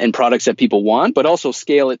and products that people want, but also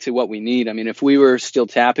scale it to what we need. I mean, if we were still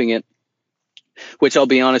tapping it, which I'll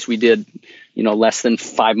be honest, we did, less than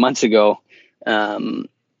 5 months ago,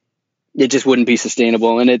 it just wouldn't be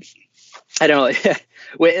sustainable. And I don't know.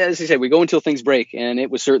 as I said, we go until things break, and it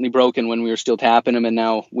was certainly broken when we were still tapping them, and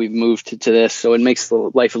now we've moved to this, so it makes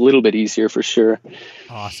life a little bit easier for sure.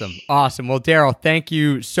 Awesome. Well, Daryl, thank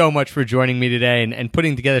you so much for joining me today and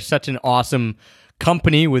putting together such an awesome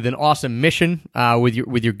company with an awesome mission with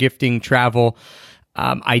your gifting travel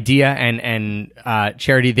idea and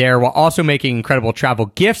charity there, while also making incredible travel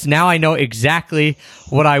gifts. Now I know exactly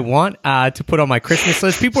what I want to put on my Christmas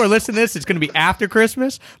list. People are listening to this. It's going to be after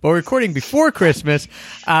Christmas, but we're recording before Christmas.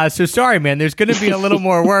 So sorry, man. There's going to be a little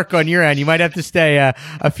more work on your end. You might have to stay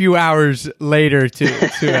a few hours later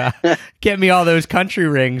to get me all those country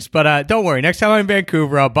rings. But don't worry. Next time I'm in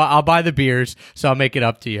Vancouver, I'll buy the beers, so I'll make it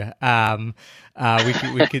up to you.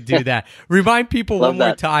 We could do that. Remind people one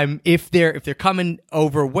more time, if they're coming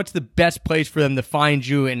over, what's the best place for them to find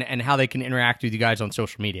you and how they can interact with you guys on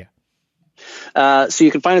social media? So you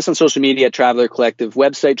can find us on social media at Traveler Collective,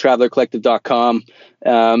 website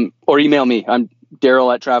travelercollective.com, or email me. I'm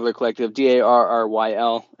Daryl at Traveler Collective,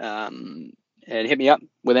 DARRYL, and hit me up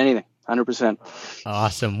with anything. 100%.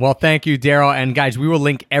 Awesome. Well, thank you, Daryl. And guys, we will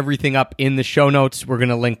link everything up in the show notes. We're going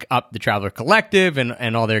to link up the Traveler Collective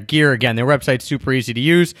and all their gear. Again, their website's super easy to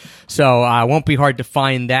use, so it won't be hard to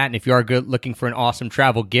find that. And if you are looking for an awesome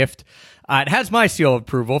travel gift, it has my seal of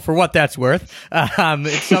approval for what that's worth.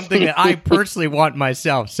 It's something that I personally want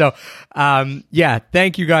myself. So,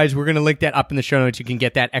 thank you guys. We're going to link that up in the show notes. You can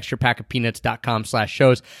get that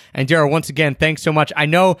extrapackofpeanuts.com/shows. And Daryl, once again, thanks so much. I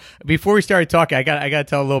know before we started talking, I got to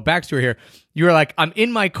tell a little backstory here. You were like, I'm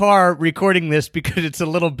in my car recording this because it's a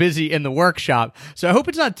little busy in the workshop. So I hope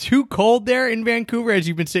it's not too cold there in Vancouver as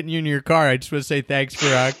you've been sitting in your car. I just want to say thanks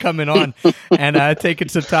for coming on and taking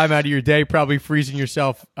some time out of your day, probably freezing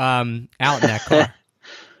yourself out in that car.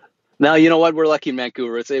 Now, you know what? We're lucky in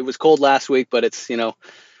Vancouver. It was cold last week, but it's,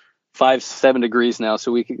 5-7 degrees now.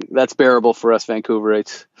 So that's bearable for us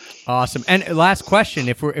Vancouverites. Awesome. And last question,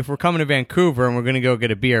 if we're coming to Vancouver and we're going to go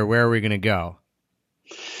get a beer, where are we going to go?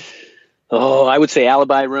 Oh, I would say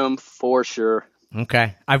Alibi Room for sure.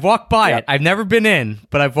 Okay. I've walked by it. I've never been in,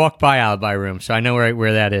 but I've walked by Alibi Room, so I know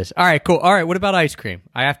where that is. All right, cool. All right, what about ice cream?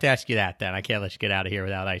 I have to ask you that then. I can't let you get out of here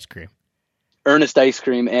without ice cream. Ernest Ice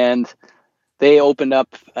Cream, and they opened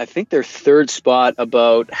up, I think, their third spot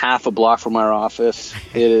about half a block from our office.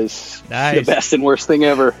 It is the best and worst thing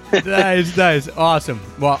ever. Nice. Awesome.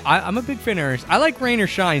 Well, I'm a big fan of Ernest. I like Rain or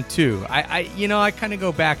Shine, too. I kind of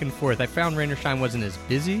go back and forth. I found Rain or Shine wasn't as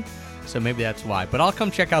busy, so maybe that's why. But I'll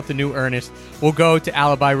come check out the new Ernest. We'll go to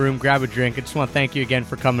Alibi Room, grab a drink. I just want to thank you again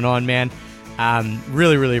for coming on, man.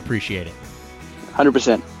 Really, really appreciate it.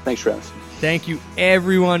 100%. Thanks, Travis. Thank you,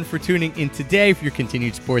 everyone, for tuning in today, for your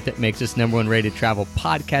continued support that makes us #1 rated travel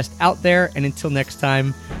podcast out there. And until next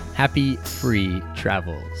time, happy free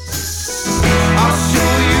travels. I'll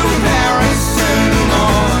show you Paris and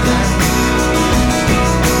more than